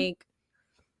mean? Mhm. Like,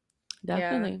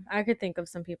 Definitely. yeah, I could think of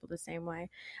some people the same way.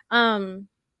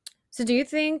 So do you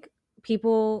think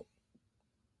people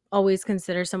always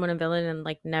consider someone a villain and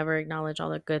like never acknowledge all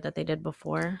the good that they did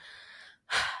before?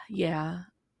 Yeah.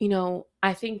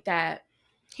 I think that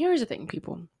here's the thing,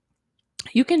 people.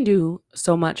 You can do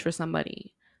so much for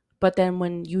somebody, but then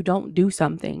when you don't do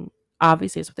something,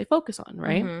 obviously it's what they focus on,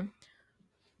 right? Mhm.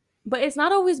 But it's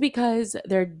not always because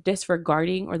they're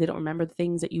disregarding or they don't remember the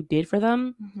things that you did for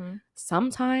them. Mhm.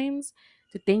 Sometimes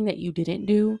the thing that you didn't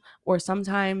do, or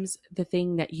sometimes the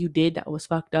thing that you did that was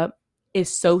fucked up,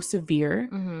 is so severe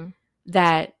Mhm.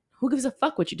 that who gives a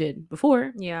fuck what you did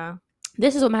before? Yeah.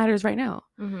 This is what matters right now.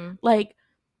 Mhm. Like,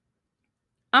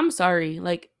 I'm sorry.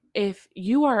 Like, if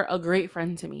you are a great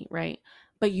friend to me, right?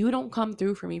 But you don't come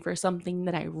through for me for something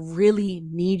that I really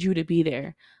need you to be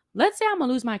there. Let's say I'm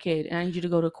gonna lose my kid and I need you to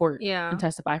go to court Yeah. and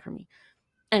testify for me.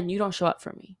 And you don't show up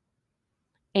for me.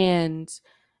 And,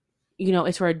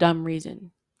 it's for a dumb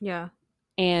reason. Yeah.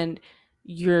 And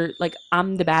you're like,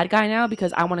 I'm the bad guy now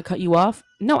because I want to cut you off.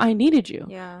 No, I needed you.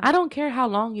 Yeah. I don't care how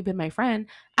long you've been my friend.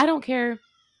 I don't care,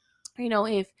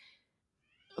 if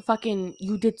fucking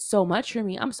you did so much for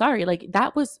me. I'm sorry. Like,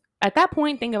 that was at that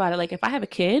point, think about it. Like, if I have a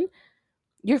kid,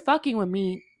 you're fucking with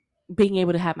me being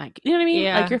able to have my kid. You know what I mean?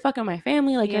 Yeah. Like, you're fucking my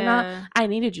family. Like, you're not, Yeah. I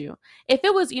needed you. If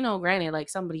it was, granted, like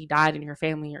somebody died in your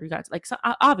family or you got like, so,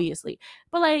 obviously,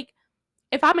 but like,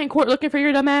 if I'm in court looking for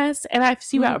your dumb ass and I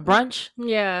see you at a brunch,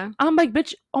 Yeah. I'm like,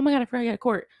 bitch, oh my god, I forgot I got a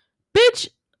court. Bitch,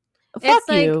 fuck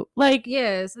like, you. Like,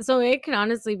 yes. So it can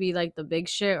honestly be like the big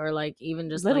shit or like even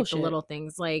just Little like the shit. little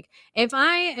things. Like if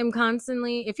I am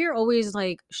constantly, if you're always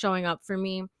like showing up for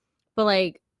me, but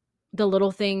like the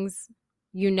little things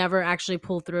you never actually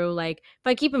pull through. Like if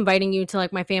I keep inviting you to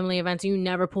like my family events, you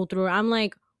never pull through. I'm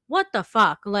like, what the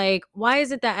fuck? Like, why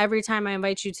is it that every time I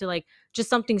invite you to like just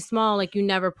something small, like you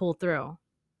never pull through?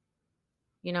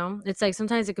 It's like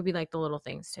sometimes it could be like the little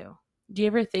things too. do you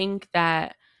ever think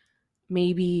that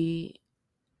maybe,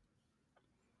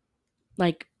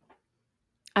 like,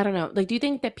 I don't know, like, do you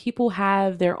think that people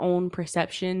have their own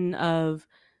perception of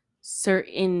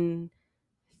certain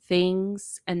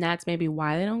things and that's maybe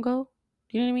why they don't go?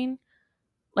 Do you know what I mean?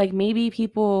 Like, maybe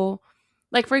people,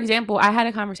 like, for example, I had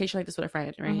a conversation like this with a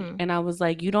friend, right? Mhm. And I was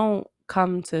like, you don't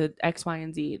come to X, Y,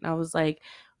 and Z. And I was like,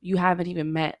 you haven't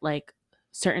even met like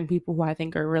certain people who I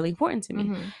think are really important to me.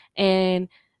 Mhm. And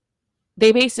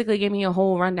they basically gave me a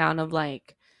whole rundown of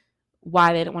like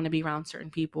why they don't want to be around certain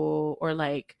people or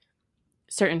like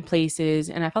certain places.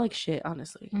 And I felt like shit,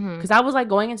 honestly. Mhm. Because I was like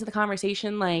going into the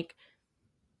conversation like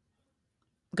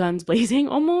guns blazing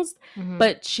almost. Mhm.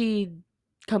 But she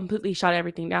completely shot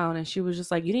everything down and she was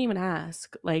just like, you didn't even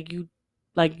ask. Like you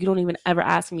don't even ever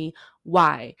ask me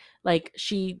why. Like,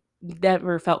 she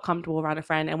never felt comfortable around a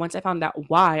friend. And once I found out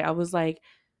why, I was like,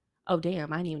 oh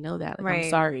damn, I didn't even know that. Like, I'm Right.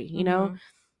 sorry, Mhm.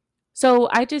 So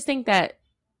I just think that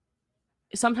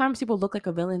sometimes people look like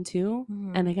a villain too.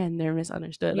 Mhm. And again, they're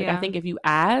misunderstood. Like, I Yeah. think if you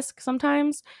ask,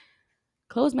 sometimes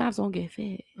closed mouths won't get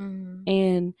fed. Mhm.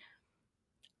 And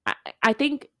I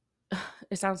think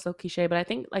it sounds so cliche, but I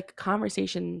think like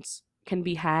conversations can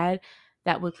be had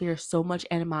that would clear so much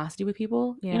animosity with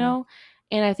people, Yeah.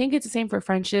 And I think it's the same for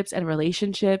friendships and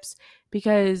relationships,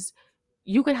 because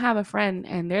you could have a friend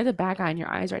and they're the bad guy in your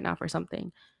eyes right now for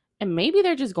something. And maybe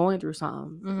they're just going through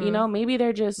something, Mhm. maybe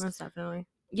they're just, Most definitely.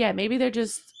 maybe they're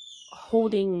just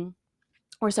holding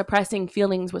or suppressing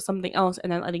feelings with something else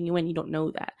and then letting you in. You don't know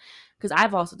that, because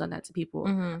I've also done that to people.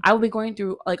 Mhm. I will be going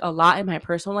through like a lot in my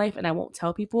personal life and I won't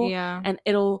tell people, Yeah. and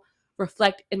it'll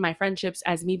reflect in my friendships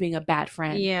as me being a bad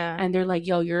friend. Yeah. And they're like,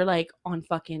 yo, you're like on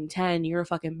fucking 10, you're a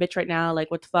fucking bitch right now,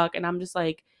 like what the fuck? And I'm just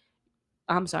like,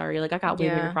 I'm sorry, like I got way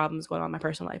bigger Yeah. problems going on in my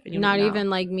personal life, and you Not don't know. even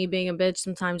like me being a bitch.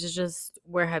 Sometimes it's just,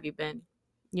 where have you been?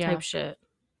 Yeah. Type shit.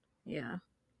 Yeah.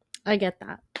 I get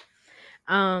that.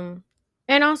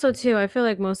 And also too, I feel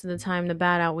like most of the time the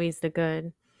bad outweighs the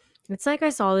good. It's like I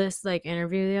saw this like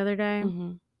interview the other day,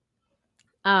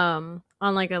 Mm-hmm.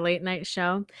 on like a late night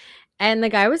show, and the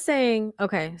guy was saying,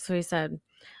 okay, so he said,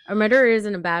 a murderer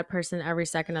isn't a bad person every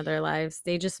second of their lives.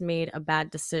 They just made a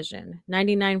bad decision.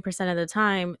 99% of the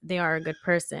time, they are a good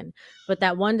person, but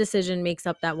that one decision makes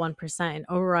up that 1% and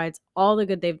overrides all the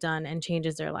good they've done and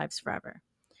changes their lives forever.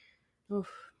 Oof.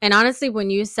 And honestly,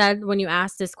 when you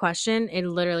asked this question, it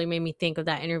literally made me think of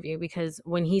that interview, because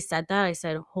when he said that, I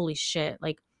said, holy shit,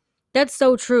 like, that's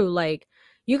so true. Like,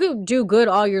 you could do good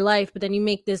all your life, but then you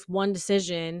make this one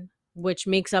decision, which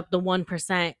makes up the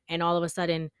 1%, and all of a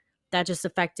sudden, that just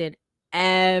affected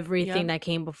everything that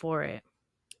came before it.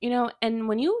 You know, and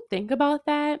when you think about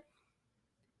that,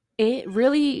 it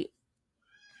really,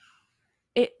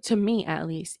 to me at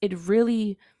least, it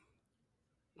really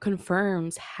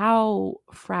confirms how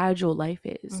fragile life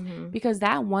is. Mm-hmm. Because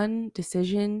that one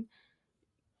decision,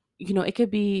 you know, it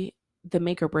could be the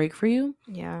make or break for you.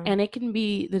 Yeah. And it can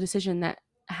be the decision that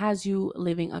has you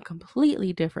living a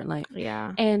completely different life.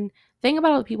 Yeah. And think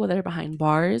about all the people that are behind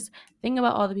bars. Think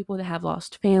about all the people that have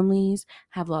lost families,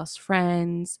 have lost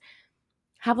friends,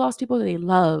 have lost people that they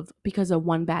love because of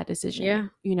one bad decision. Yeah.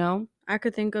 You know? I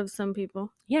could think of some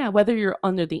people. Yeah, whether you're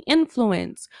under the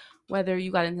influence, whether you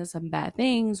got into some bad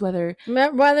things, whether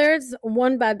it's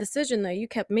one bad decision that you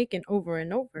kept making over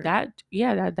and over. that's you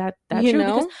true.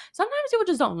 know? Because sometimes people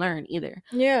just don't learn either.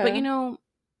 Yeah. But you know,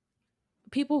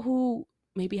 people who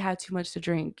maybe had too much to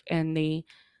drink and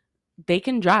they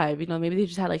can drive, you know, maybe they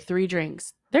just had like 3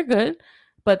 drinks. They're good,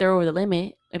 but they're over the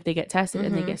limit if they get tested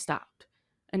and they get stopped.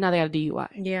 And now they got a DUI.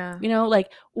 Yeah. You know, like,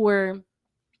 or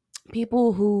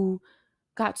people who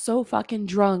got so fucking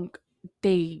drunk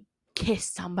they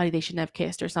kissed somebody they shouldn't have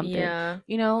kissed or something. Yeah.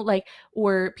 You know, like,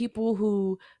 or people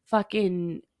who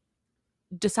fucking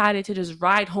decided to just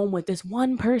ride home with this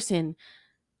one person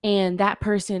and that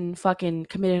person fucking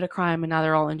committed a crime and now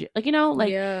they're all in jail. Like, you know,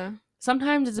 like, yeah.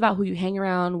 Sometimes it's about who you hang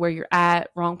around, where you're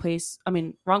at, wrong place,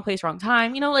 wrong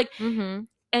time, you know, like, Mm-hmm.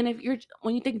 and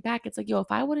when you think back, it's like, yo,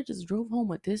 if I would have just drove home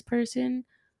with this person,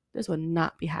 this would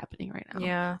not be happening right now.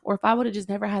 Yeah. Or if I would have just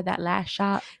never had that last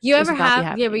shot. But you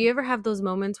ever have those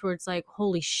moments where it's like,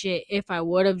 holy shit, if I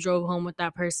would have drove home with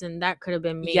that person, that could have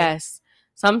been me. Yes.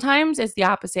 Sometimes it's the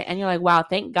opposite. And you're like, wow,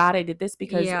 thank God I did this,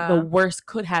 because the worst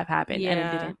could have happened and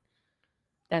it didn't.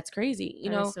 That's crazy. You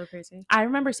know, so crazy. I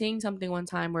remember seeing something one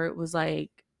time where it was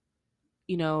like,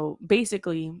 you know,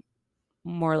 basically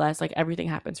more or less like everything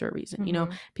happens for a reason. Mm-hmm. You know,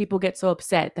 people get so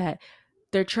upset that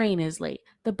their train is late,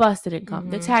 the bus didn't come,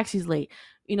 the taxi's late,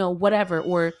 you know, whatever,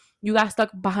 or you got stuck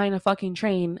behind a fucking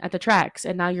train at the tracks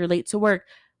and now you're late to work.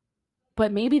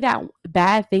 But maybe that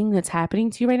bad thing that's happening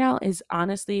to you right now is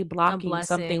honestly blocking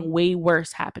something way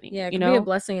worse happening. Yeah, it could be a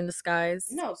blessing in disguise.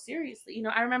 No, seriously. You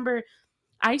know, I remember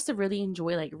I used to really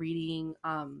enjoy like reading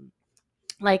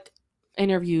like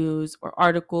interviews or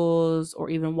articles or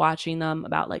even watching them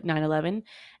about like 9/11,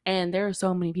 and there are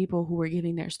so many people who were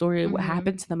giving their story of what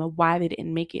happened to them, of why they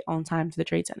didn't make it on time to the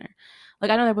Trade Center.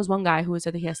 Like, I know there was one guy who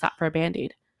said that he had stopped for a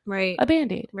Band-Aid. Right. A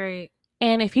Band-Aid. Right.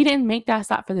 And if he didn't make that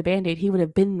stop for the Band-Aid, he would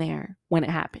have been there when it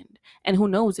happened, and who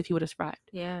knows if he would have survived.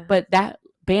 Yeah. But that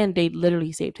Band-Aid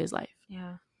literally saved his life.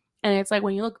 Yeah. And it's like,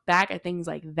 when you look back at things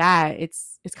like that,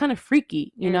 it's kind of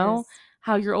freaky, you know?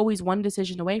 How you're always one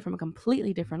decision away from a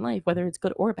completely different life, whether it's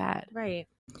good or bad. Right.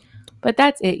 But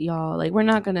that's it, y'all. Like, we're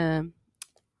not gonna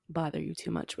bother you too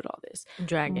much with all this.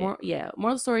 Drag it. Yeah.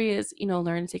 Moral of the story is, you know,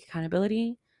 learn to take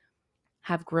accountability,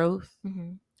 have growth,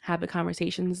 have the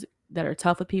conversations that are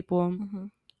tough with people,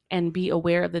 and be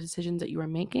aware of the decisions that you are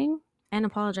making. And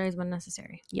apologize when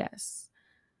necessary. Yes.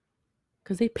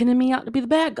 Because they pinning me out to be the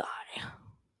bad guy.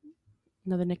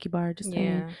 Another Nikki bar, just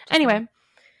saying. Anyway.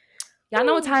 Y'all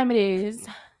know what time it is.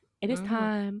 It is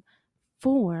time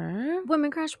for Women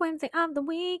Crush Wednesday of the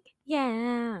week.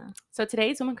 Yeah. So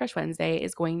today's Women Crush Wednesday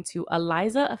is going to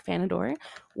Eliza Afanador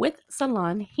with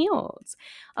Salon Heels.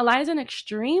 Eliza is an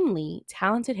extremely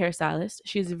talented hairstylist.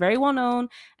 She's very well known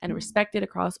and respected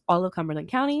across all of Cumberland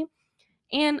County.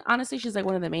 And honestly, she's like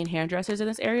one of the main hairdressers in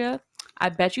this area. I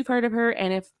bet you've heard of her.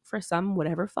 And if for some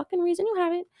whatever fucking reason you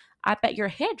haven't, I bet your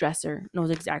hairdresser knows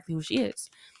exactly who she is.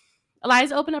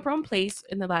 Eliza opened up her own place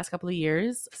in the last couple of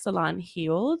years, Salon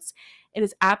Heels. It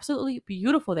is absolutely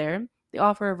beautiful there. They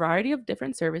offer a variety of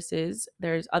different services.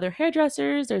 There's other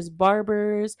hairdressers, there's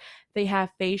barbers, they have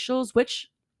facials,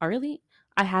 which are really,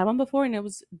 I had one before and it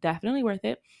was definitely worth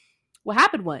it. What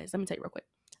happened was, let me tell you real quick.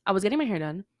 I was getting my hair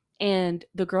done and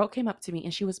the girl came up to me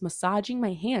and she was massaging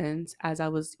my hands as I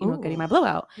was, getting my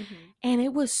blowout. And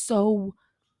it was so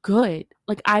good.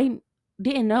 Like,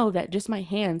 didn't know that just my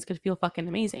hands could feel fucking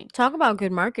amazing. Talk about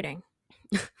good marketing.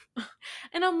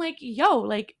 And I'm like, yo,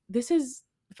 like, this is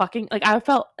fucking, like, I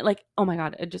felt like, oh my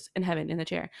God, just in heaven in the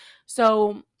chair.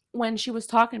 So when she was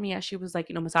talking to me, as she was like,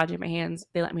 massaging my hands,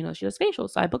 they let me know she does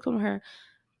facials. So I booked one with her.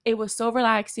 It was so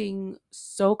relaxing,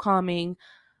 so calming.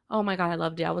 Oh my God, I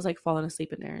loved it. I was like falling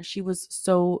asleep in there. She was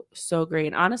so, so great.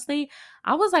 And honestly,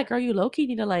 I was like, girl, you low-key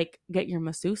need to like get your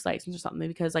masseuse license or something,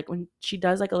 because like when she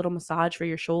does like a little massage for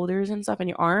your shoulders and stuff and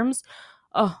your arms,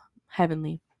 oh,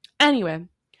 heavenly. Anyway,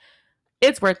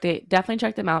 it's worth it. Definitely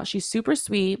check them out. She's super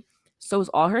sweet. So is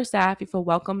all her staff. You feel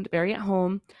welcomed, very at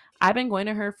home. I've been going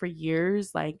to her for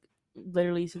years, like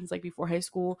literally since like before high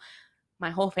school. My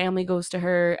whole family goes to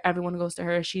her. Everyone goes to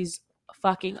her. She's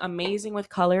fucking amazing with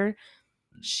color.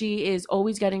 She is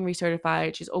always getting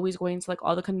recertified. She's always going to like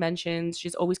all the conventions.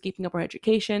 She's always keeping up her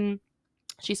education.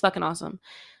 She's fucking awesome.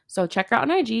 So check her out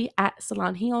on IG at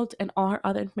Salon Healed, and all her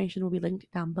other information will be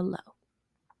linked down below.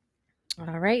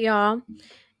 All right, y'all.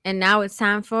 And now it's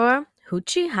time for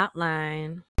Hoochie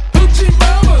Hotline.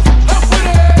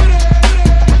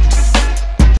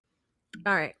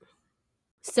 All right.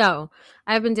 So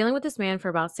I've been dealing with this man for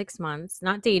about 6 months,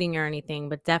 not dating or anything,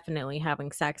 but definitely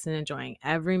having sex and enjoying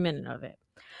every minute of it.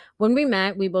 When we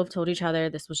met, we both told each other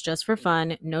this was just for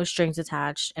fun, no strings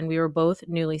attached, and we were both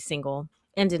newly single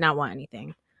and did not want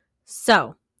anything.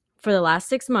 So for the last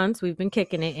 6 months, we've been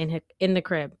kicking it in the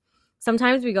crib.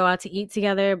 Sometimes we go out to eat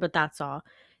together, but that's all.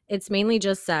 It's mainly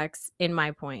just sex, in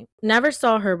my point. Never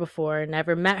saw her before,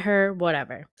 never met her,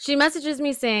 whatever. She messages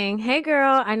me saying, "Hey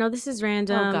girl, I know this is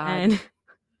random." Oh, God. And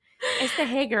It's the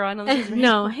hey girl. I know this is random.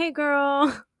 no, "Hey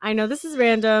girl, I know this is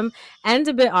random and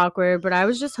a bit awkward, but I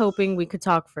was just hoping we could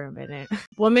talk for a minute."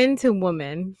 Woman to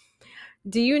woman.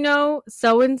 "Do you know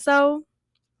so-and-so?"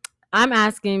 I'm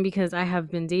asking because I have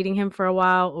been dating him for a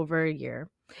while, over a year.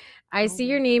 I see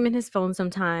your name in his phone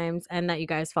sometimes, and that you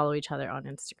guys follow each other on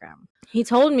Instagram. He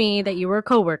told me that you were a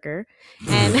coworker,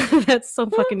 and that's so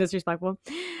fucking disrespectful.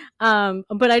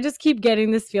 But I just keep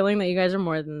getting this feeling that you guys are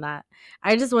more than that.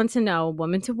 I just want to know,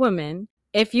 woman to woman,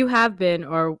 if you have been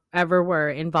or ever were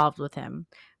involved with him.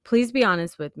 Please be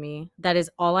honest with me. That is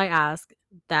all I ask.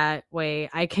 That way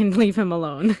I can leave him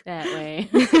alone. That way.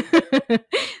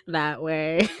 That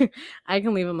way I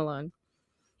can leave him alone.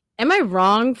 Am I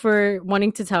wrong for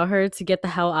wanting to tell her to get the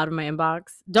hell out of my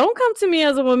inbox? Don't come to me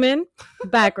as a woman.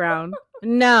 Background.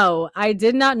 No, I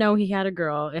did not know he had a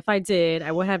girl. If I did,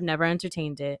 I would have never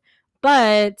entertained it.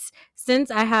 But since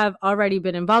I have already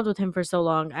been involved with him for so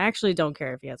long, I actually don't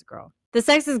care if he has a girl. The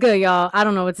sex is good, y'all. I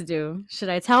don't know what to do. Should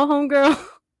I tell homegirl?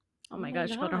 Oh my gosh,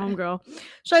 she called her homegirl.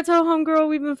 Should I tell homegirl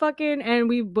we've been fucking and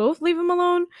we both leave him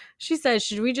alone? She said,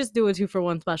 should we just do a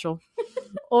 2-for-1 special?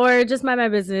 Or just mind my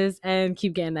business and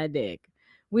keep getting that dick?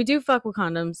 We do fuck with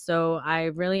condoms, so I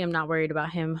really am not worried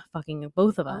about him fucking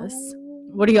both of us.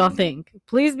 What do y'all think?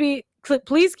 Please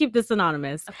keep this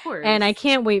anonymous. Of course. And I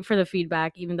can't wait for the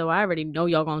feedback, even though I already know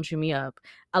y'all gonna chew me up.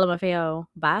 LMFAO.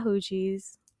 Bye,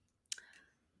 hoochies.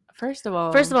 First of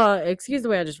all, excuse the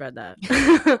way I just read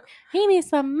that. he needs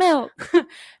some milk.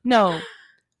 No.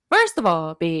 First of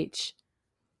all, bitch.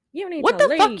 You need What to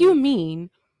the fuck leave. you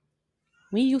mean?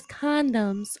 We use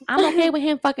condoms. I'm okay with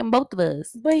him fucking both of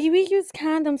us. But we use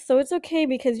condoms, so it's okay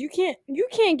because you can't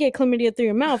get chlamydia through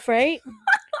your mouth, right?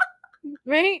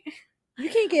 Right? You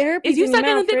can't get herpes. Is you in your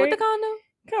sucking a mouth, dick right? with the condom?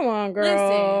 Come on,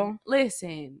 girl.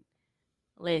 Listen.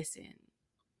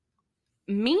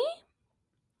 Me?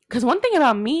 Because one thing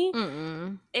about me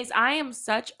is I am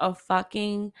such a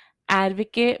fucking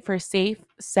advocate for safe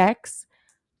sex,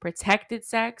 protected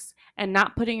sex, and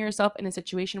not putting yourself in a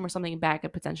situation where something bad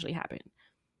could potentially happen.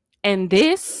 And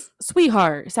this,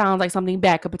 sweetheart, sounds like something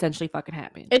bad could potentially fucking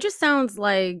happen. It just sounds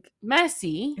like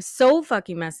Messy. so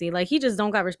fucking messy. Like he just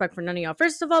don't got respect for none of y'all.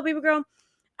 First of all, baby girl,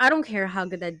 I don't care how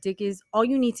good that dick is. All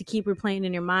you need to keep replaying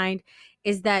in your mind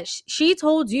is that he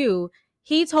told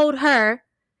her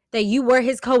that you were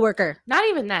his coworker. Not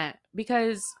even that,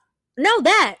 because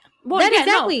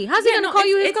exactly. How's he gonna call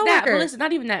you his that. coworker? But listen,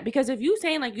 not even that, because if you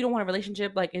saying like you don't want a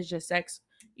relationship, like it's just sex,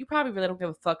 you probably really don't give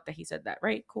a fuck that he said that,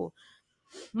 right? Cool.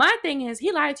 My thing is,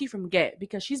 he lied to you from get,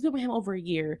 because she's been with him over a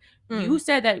year. You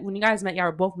said that when you guys met, y'all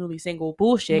were both newly single.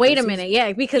 Bullshit. Wait a minute,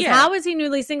 yeah, because how is he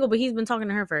newly single, but he's been talking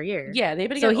to her for a year? Yeah, they've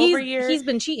been together over a year. He's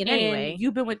been cheating anyway.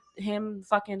 You've been with him,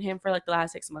 fucking him for like the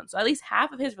last 6 months. So at least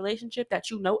half of his relationship that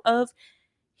you know of,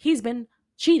 he's been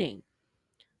cheating.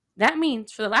 That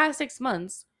means for the last 6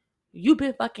 months, you've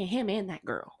been fucking him and that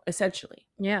girl, essentially.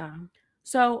 Yeah.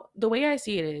 So the way I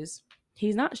see it is,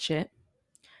 he's not shit.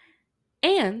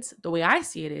 And the way I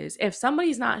see it is, if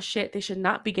somebody's not shit, they should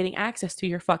not be getting access to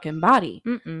your fucking body.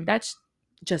 That's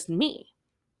just me.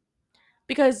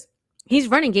 because He's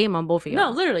running game on both of you. no,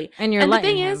 literally. And you're And the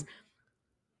letting thing him. is,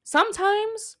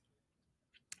 sometimes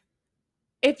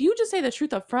if you just say the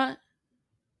truth up front,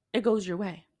 it goes your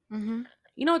way. Mm-hmm.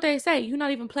 You know what they say? You're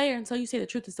not even player until you say the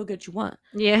truth and still get what you want.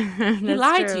 Yeah, He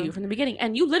lied to you from the beginning,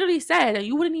 and you literally said that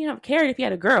you wouldn't even have cared if he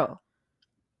had a girl.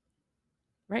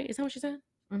 Right? Is that what she said?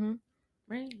 Mm-hmm.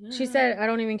 Right? She said, "I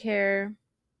don't even care."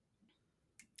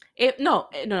 No,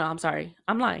 I'm sorry.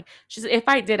 I'm lying. She said, if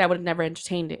I did, I would have never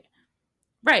entertained it.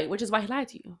 Right, which is why he lied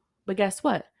to you. But guess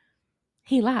what?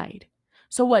 He lied.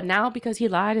 So what now? Because he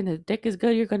lied and his dick is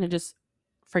good, you're going to just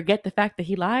forget the fact that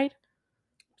he lied?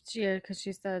 Yeah, because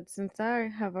she said, "Since I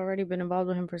have already been involved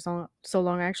with him for so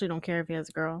long, I actually don't care if he has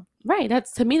a girl." Right.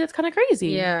 To me, that's kind of crazy.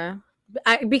 Yeah,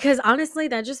 because honestly,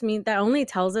 that only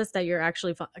tells us that you're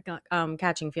actually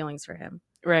catching feelings for him.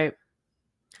 Right.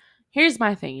 Here's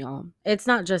my thing, y'all. It's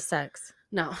not just sex.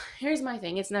 No, here's my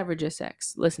thing. It's never just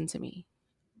sex. Listen to me.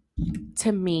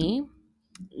 To me,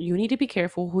 you need to be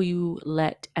careful who you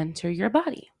let enter your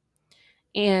body.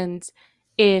 And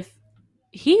if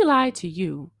he lied to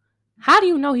you, how do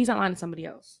you know he's not lying to somebody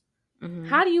else? Mm-hmm.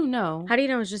 How do you know? How do you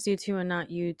know it's just you two and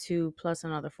not you two plus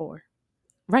another 4?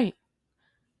 Right.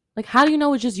 Like, how do you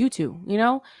know it's just you two? You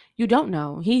know? You don't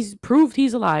know. He's proved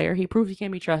he's a liar. He proved he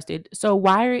can't be trusted. So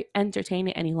why entertain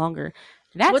it any longer?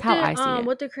 That's how I see it.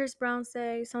 What did Chris Brown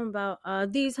say? Something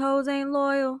about, these hoes ain't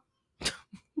loyal.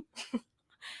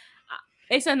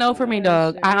 It's a no for me,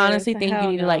 dog. Shit, I honestly yes, think you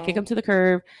hell need to like kick no. him to the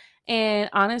curb. And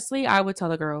honestly, I would tell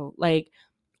the girl, like,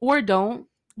 or don't.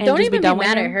 And Don't just even be done be with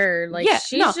mad him. at her. Like, Yeah,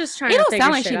 she's no, just trying It to don't figure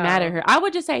sound like shit she mad at out. her. I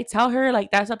would just say, tell her,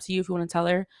 like, that's up to you if you want to tell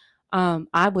her.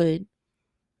 I would.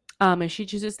 And she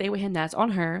chooses to stay with him, that's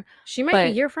on her. She might But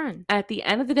be your friend. At the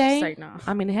end of the day, It's like, no.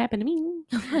 I mean, it happened to me.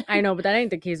 I know, but that ain't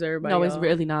the case with everybody. No, it's y'all.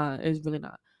 really not. It's really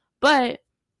not. But,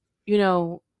 you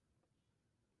know,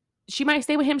 she might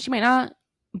stay with him. She might not.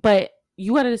 But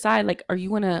you got to decide, like, are you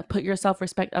going to put your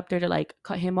self-respect up there to, like,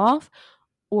 cut him off?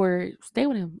 Or stay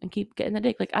with him and keep getting the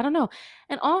dick? Like, I don't know.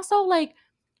 And also, like,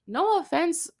 no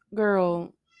offense,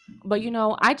 girl. But, you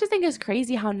know, I just think it's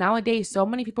crazy how nowadays so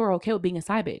many people are okay with being a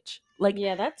side bitch. Like,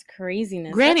 Yeah, that's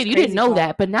craziness. granted, That's you didn't crazy know talk.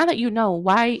 that. But now that you know,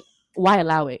 why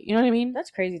allow it? You know what I mean?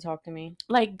 That's crazy talk to me.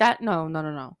 Like that,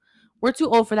 no. We're too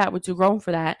old for that. We're too grown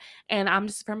for that. And I'm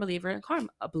just a firm believer in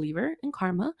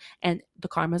karma. And the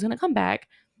karma is gonna come back.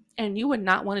 And you would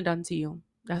not want it done to you.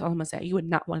 That's all I'm gonna say. You would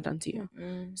not want it done to you.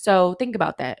 Mm-mm. So think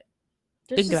about that.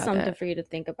 Just about something that. for you to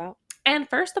think about. And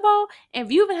first of all, if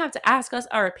you even have to ask us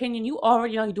our opinion, you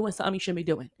already know you're doing something you shouldn't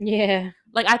be doing. Yeah.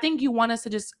 Like, I think you want us to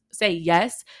just say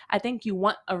yes. I think you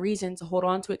want a reason to hold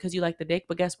on to it because you like the dick.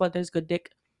 But guess what? There's good dick.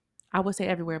 I would say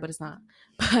everywhere, but it's not.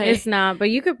 But It's not,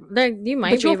 but you might be able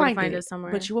to find it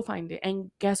somewhere. But you will find it. And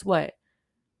guess what?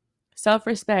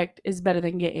 Self-respect is better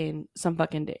than getting some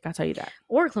fucking dick. I'll tell you that.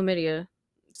 Or chlamydia.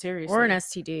 Seriously. Or an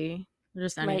STD.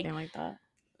 Just anything like that.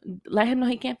 Let him know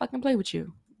he can't fucking play with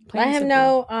you. Let him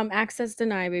know access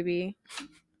denied, baby.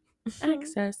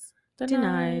 Access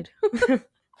Denied.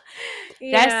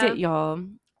 That's it, y'all.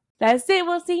 That's it.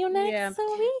 We'll see you next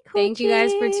week. Thank you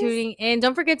guys for Coochies. tuning in.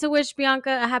 Don't forget to wish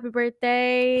Bianca a happy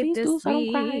birthday Please this do, so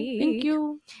week. don't cry. Thank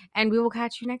you. And we will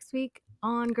catch you next week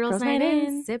on Girls Night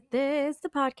In. Sip This, the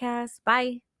podcast.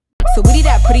 Bye. So we did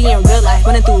that pretty in real life.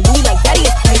 Running through Louis like daddy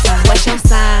is playtime. What's your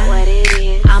sign? What it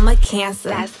is, I'm a Cancer.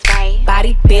 that's right.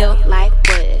 Body built Like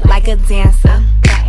wood, like a dancer.